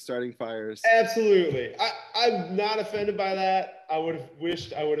instead of starting fires. Absolutely. I'm not offended by that. I would have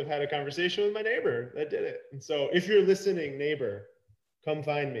wished I would have had a conversation with my neighbor that did it. And so if you're listening, neighbor, come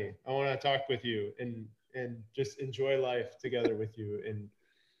find me. I want to talk with you and just enjoy life together with you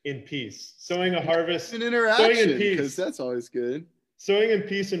in peace. Sowing a harvest. An interaction, because that's always good. Sowing in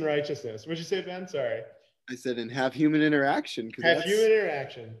peace and righteousness. What'd you say, Ben? Sorry. I said, and have human interaction. Have human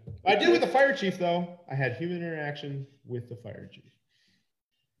interaction. I did with the fire chief, though. I had human interaction with the fire chief.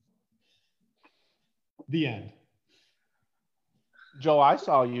 The end. Joe, I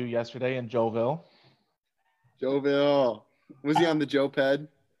saw you yesterday in Joeville. Joeville. Was he on the Joe Ped?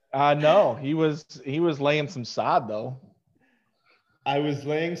 No, he was laying some sod though. I was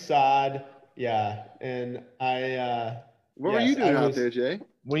laying sod, yeah, and what were you doing out there, Jay?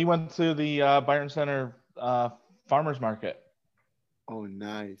 We went to the Byron Center farmers market. Oh,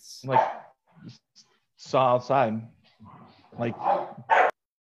 nice. Like saw outside, like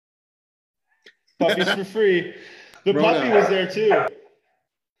puppies for free. The puppy was there too.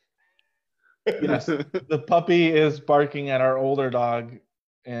 Yes, the puppy is barking at our older dog,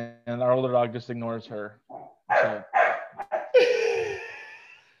 and our older dog just ignores her.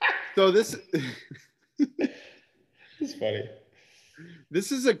 So this is funny.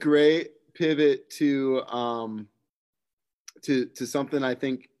 This is a great pivot to something I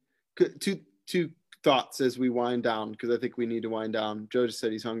think two thoughts as we wind down, because I think we need to wind down. Joe just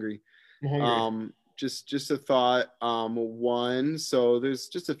said he's hungry. I'm hungry. Just a thought. One, so there's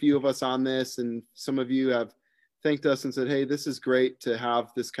just a few of us on this, and some of you have thanked us and said, hey, this is great to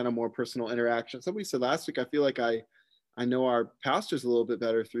have this kind of more personal interaction. Somebody said last week, I feel like I know our pastors a little bit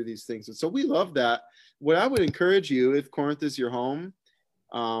better through these things. And so we love that. What I would encourage you, if Corinth is your home,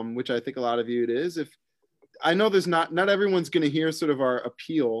 which I think a lot of you it is, if I know there's not everyone's going to hear sort of our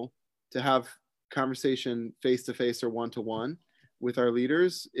appeal to have conversation face-to-face or one-to-one with our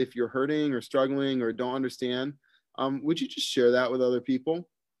leaders. If you're hurting or struggling or don't understand, would you just share that with other people?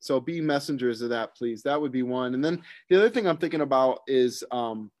 So be messengers of that, please. That would be one. And then the other thing I'm thinking about is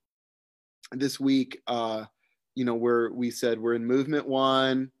this week, we said we're in movement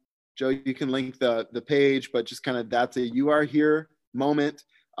 1. Joe, you can link the page, but just kind of that's a you are here moment,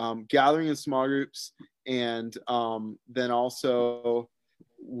 gathering in small groups, and then also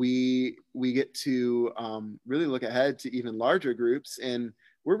we get to really look ahead to even larger groups, and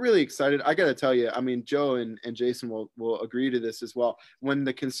we're really excited. I got to tell you, I mean, Joe and Jason will agree to this as well. When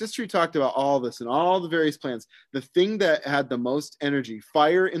the consistory talked about all this and all the various plans, the thing that had the most energy,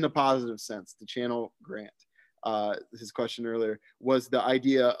 fire in the positive sense, to channel Grant, his question earlier, was the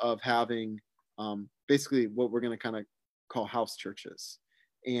idea of having basically what we're going to kind of call house churches.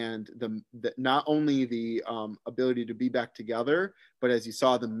 And the not only the ability to be back together, but as you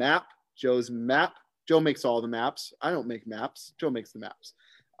saw the map, Joe's map, Joe makes all the maps. I don't make maps. Joe makes the maps.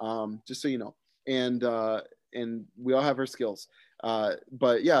 Just so you know. And we all have our skills.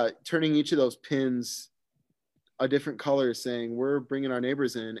 But yeah, turning each of those pins a different color, saying we're bringing our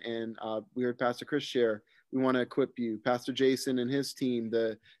neighbors in. And we heard Pastor Chris share, we want to equip you. Pastor Jason and his team,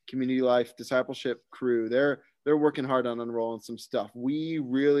 the Community Life Discipleship crew, they're working hard on unrolling some stuff. We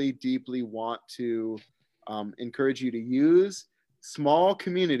really deeply want to encourage you to use small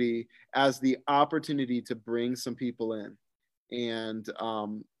community as the opportunity to bring some people in. And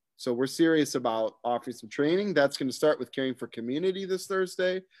so we're serious about offering some training. That's going to start with Caring for Community this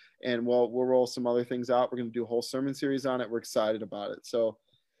Thursday. And we'll roll some other things out. We're going to do a whole sermon series on it. We're excited about it. So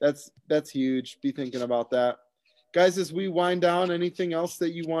that's huge. Be thinking about that. Guys, as we wind down, anything else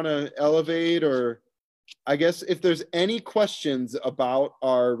that you want to elevate? Or I guess if there's any questions about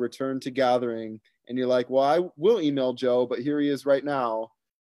our return to gathering and you're like, well, I will email Joe, but here he is right now,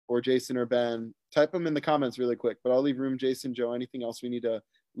 or Jason or Ben, type them in the comments really quick. But I'll leave room, Jason, Joe, anything else we need to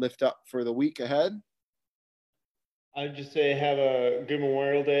lift up for the week ahead? I'd just say have a good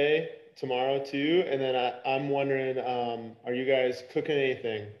Memorial Day tomorrow too. And then I'm wondering, are you guys cooking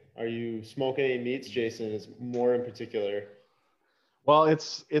anything? Are you smoking any meats, Jason, is more in particular? Well,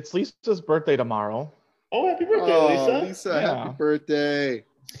 it's Lisa's birthday tomorrow. Oh, happy birthday, Lisa. Lisa, yeah. Happy birthday.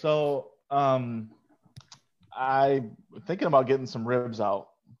 So I'm thinking about getting some ribs out,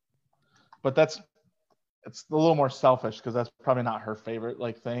 but it's a little more selfish because that's probably not her favorite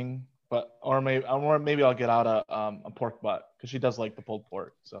thing. But or maybe I'll get out a pork butt because she does like the pulled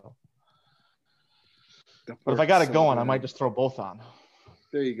pork. So, but if I got it going, I might just throw both on.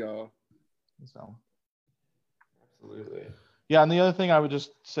 There you go. So, absolutely. Yeah, and the other thing I would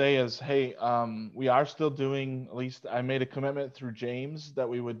just say is, hey, we are still doing. At least I made a commitment through James that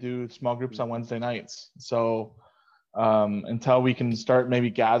we would do small groups on Wednesday nights. So until we can start maybe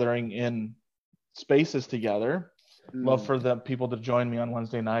gathering in spaces together, love for the people to join me on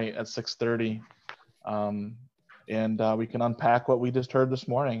Wednesday night at 6:30, and we can unpack what we just heard this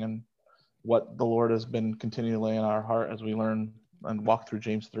morning and what the Lord has been continuing to lay in our heart as we learn and walk through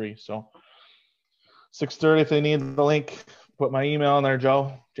James 3. So 6:30, if they need the link, put my email in there,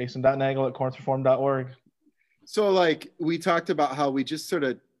 Joe, jason.nagel@corinthreformed.org. So we talked about how we just sort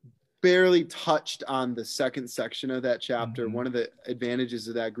of barely touched on the second section of that chapter. Mm-hmm. One of the advantages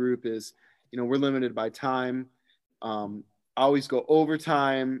of that group is, we're limited by time. Always go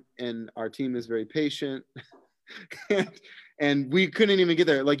overtime, and our team is very patient. And we couldn't even get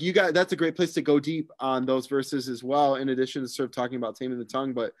there. You guys, that's a great place to go deep on those verses as well, in addition to sort of talking about taming the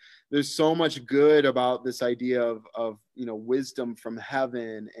tongue. But there's so much good about this idea of wisdom from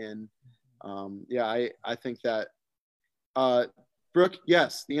heaven. And I think that Brooke,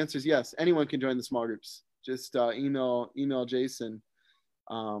 yes, the answer is yes. Anyone can join the small groups. Just email Jason.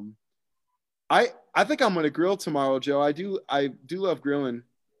 I think I'm gonna grill tomorrow, Joe. I do love grilling.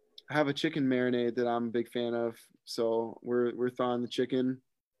 I have a chicken marinade that I'm a big fan of, so we're thawing the chicken,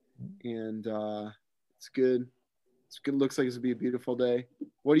 and it's good. It's good. Looks like it's gonna be a beautiful day.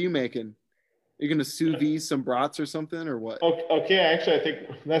 What are you making? You're gonna sous vide some brats or something, or what? Okay. Actually, I think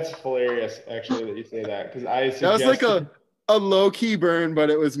that's hilarious. Actually, that you say that, because that was like a low key burn, but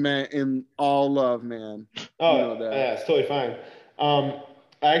it was meant in all love, man. Oh, yeah, it's totally fine.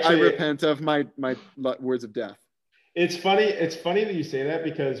 I repent of my words of death. It's funny that you say that,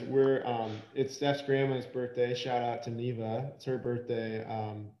 because it's Steph's grandma's birthday. Shout out to Neva. It's her birthday.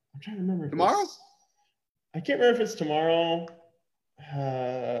 I'm trying to remember. Tomorrow? I can't remember if it's tomorrow.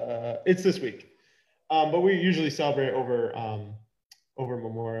 It's this week. But we usually celebrate over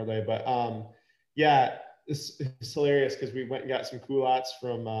Memorial Day. But it's hilarious because we went and got some culottes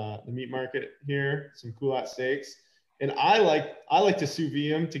from the meat market here, some culotte steaks. And I like to sous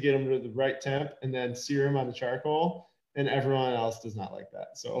vide them to get them to the right temp and then sear them on the charcoal. And everyone else does not like that.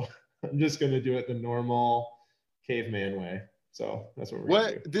 So I'm just going to do it the normal caveman way. So that's what we're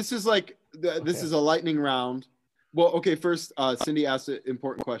going to do. This is this is a lightning round. Well, okay, first, Cindy asked an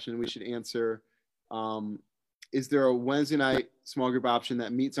important question we should answer. is there a Wednesday night small group option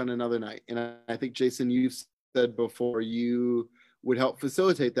that meets on another night? And I think, Jason, you've said before you would help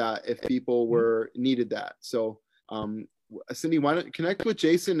facilitate that if people were needed that. So Cindy, why don't connect with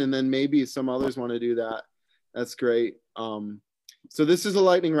Jason, and then maybe some others want to do that. That's great. So this is a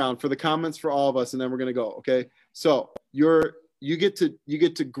lightning round for the comments for all of us, and then we're gonna go. Okay. So you get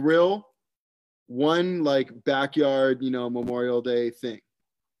to grill one like backyard, Memorial Day thing.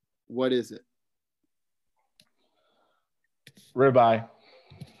 What is it? Ribeye.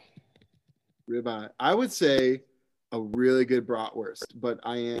 Ribeye. I would say a really good bratwurst, but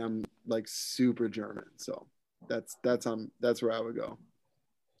I am like super German, so that's where I would go.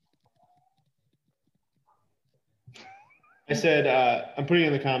 I said I'm putting it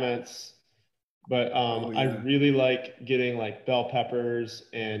in the comments, but I really like getting like bell peppers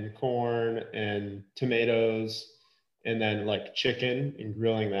and corn and tomatoes, and then like chicken and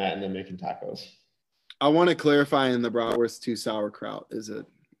grilling that, and then making tacos. I want to clarify in the bratwurst too, sauerkraut is a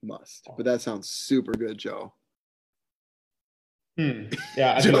must, but that sounds super good, Joe.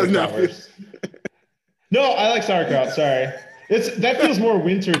 Yeah, I do like bratwurst. No, I like sauerkraut. Sorry, that feels more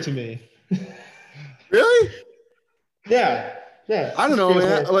winter to me. Really? Yeah. I don't know,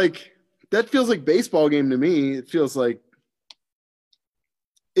 man. Like that feels like baseball game to me. It feels like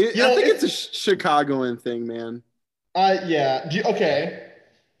I think it's a Chicagoan thing, man. Yeah. Do you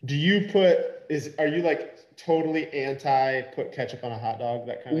are you like totally anti put ketchup on a hot dog?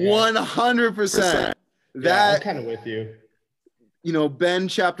 That kind of 100%. I'm kind of with you. Ben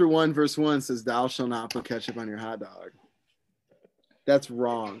chapter 1 verse 1 says, "Thou shalt not put ketchup on your hot dog." That's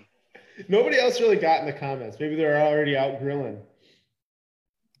wrong. Nobody else really got in the comments. Maybe they're already out grilling.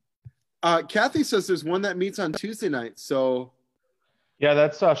 Kathy says there's one that meets on Tuesday night. So yeah,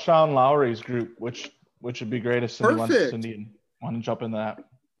 that's Sean Lowry's group, which would be great if Cindy want to jump in that.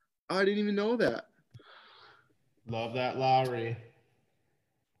 I didn't even know that. Love that Lowry.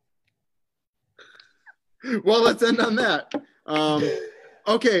 Well, let's end on that.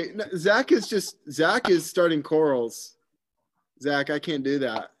 Okay, Zach is starting corals. Zach, I can't do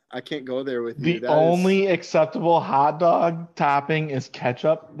that. I can't go there with you. The only acceptable hot dog topping is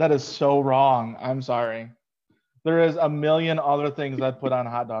ketchup. That is so wrong. I'm sorry. There is a million other things I'd put on a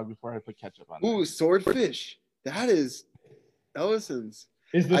hot dog before I put ketchup on it. Ooh, swordfish. That is Ellison's.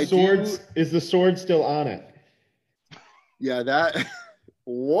 Is the sword still on it? Yeah, that.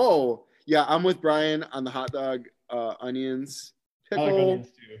 Whoa. Yeah, I'm with Brian on the hot dog, onions, pickle. I like onions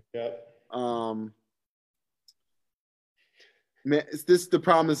too. Yep. Man, the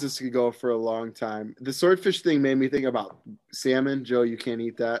problem is this could go for a long time. The swordfish thing made me think about salmon. Joe, you can't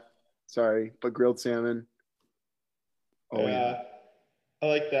eat that. Sorry, but grilled salmon. Oh yeah. I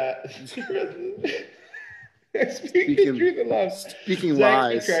like that. Speaking truth and love. Speaking Zach,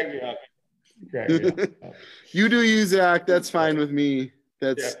 lies. Crack me up. You do you, Zach. That's fine with me.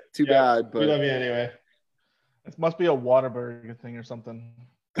 That's too bad. But we love you anyway. It must be a Whataburger thing or something.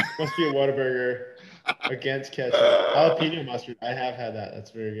 Must be a Whataburger against ketchup. Jalapeno mustard. I have had that.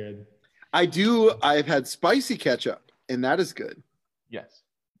 That's very good. I've had spicy ketchup, and that is good. Yes.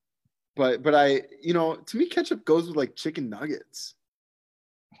 But I, to me, ketchup goes with like chicken nuggets.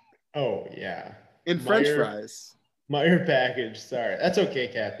 Oh yeah. And French fries. Meyer package. Sorry. That's okay,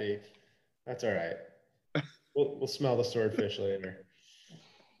 Kathy. That's all right. We'll smell the swordfish later.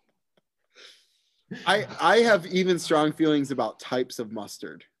 I have even strong feelings about types of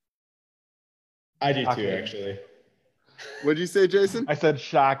mustard. I do too, actually. What'd you say, Jason? I said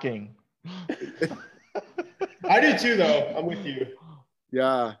shocking. I do too, though. I'm with you.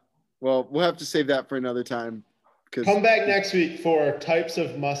 Yeah. Well, we'll have to save that for another time. Come back next week for types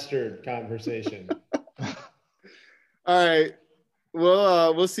of mustard conversation. All right.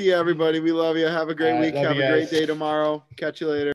 We'll see you, everybody. We love you. Have a great week. Have a great day tomorrow. Catch you later.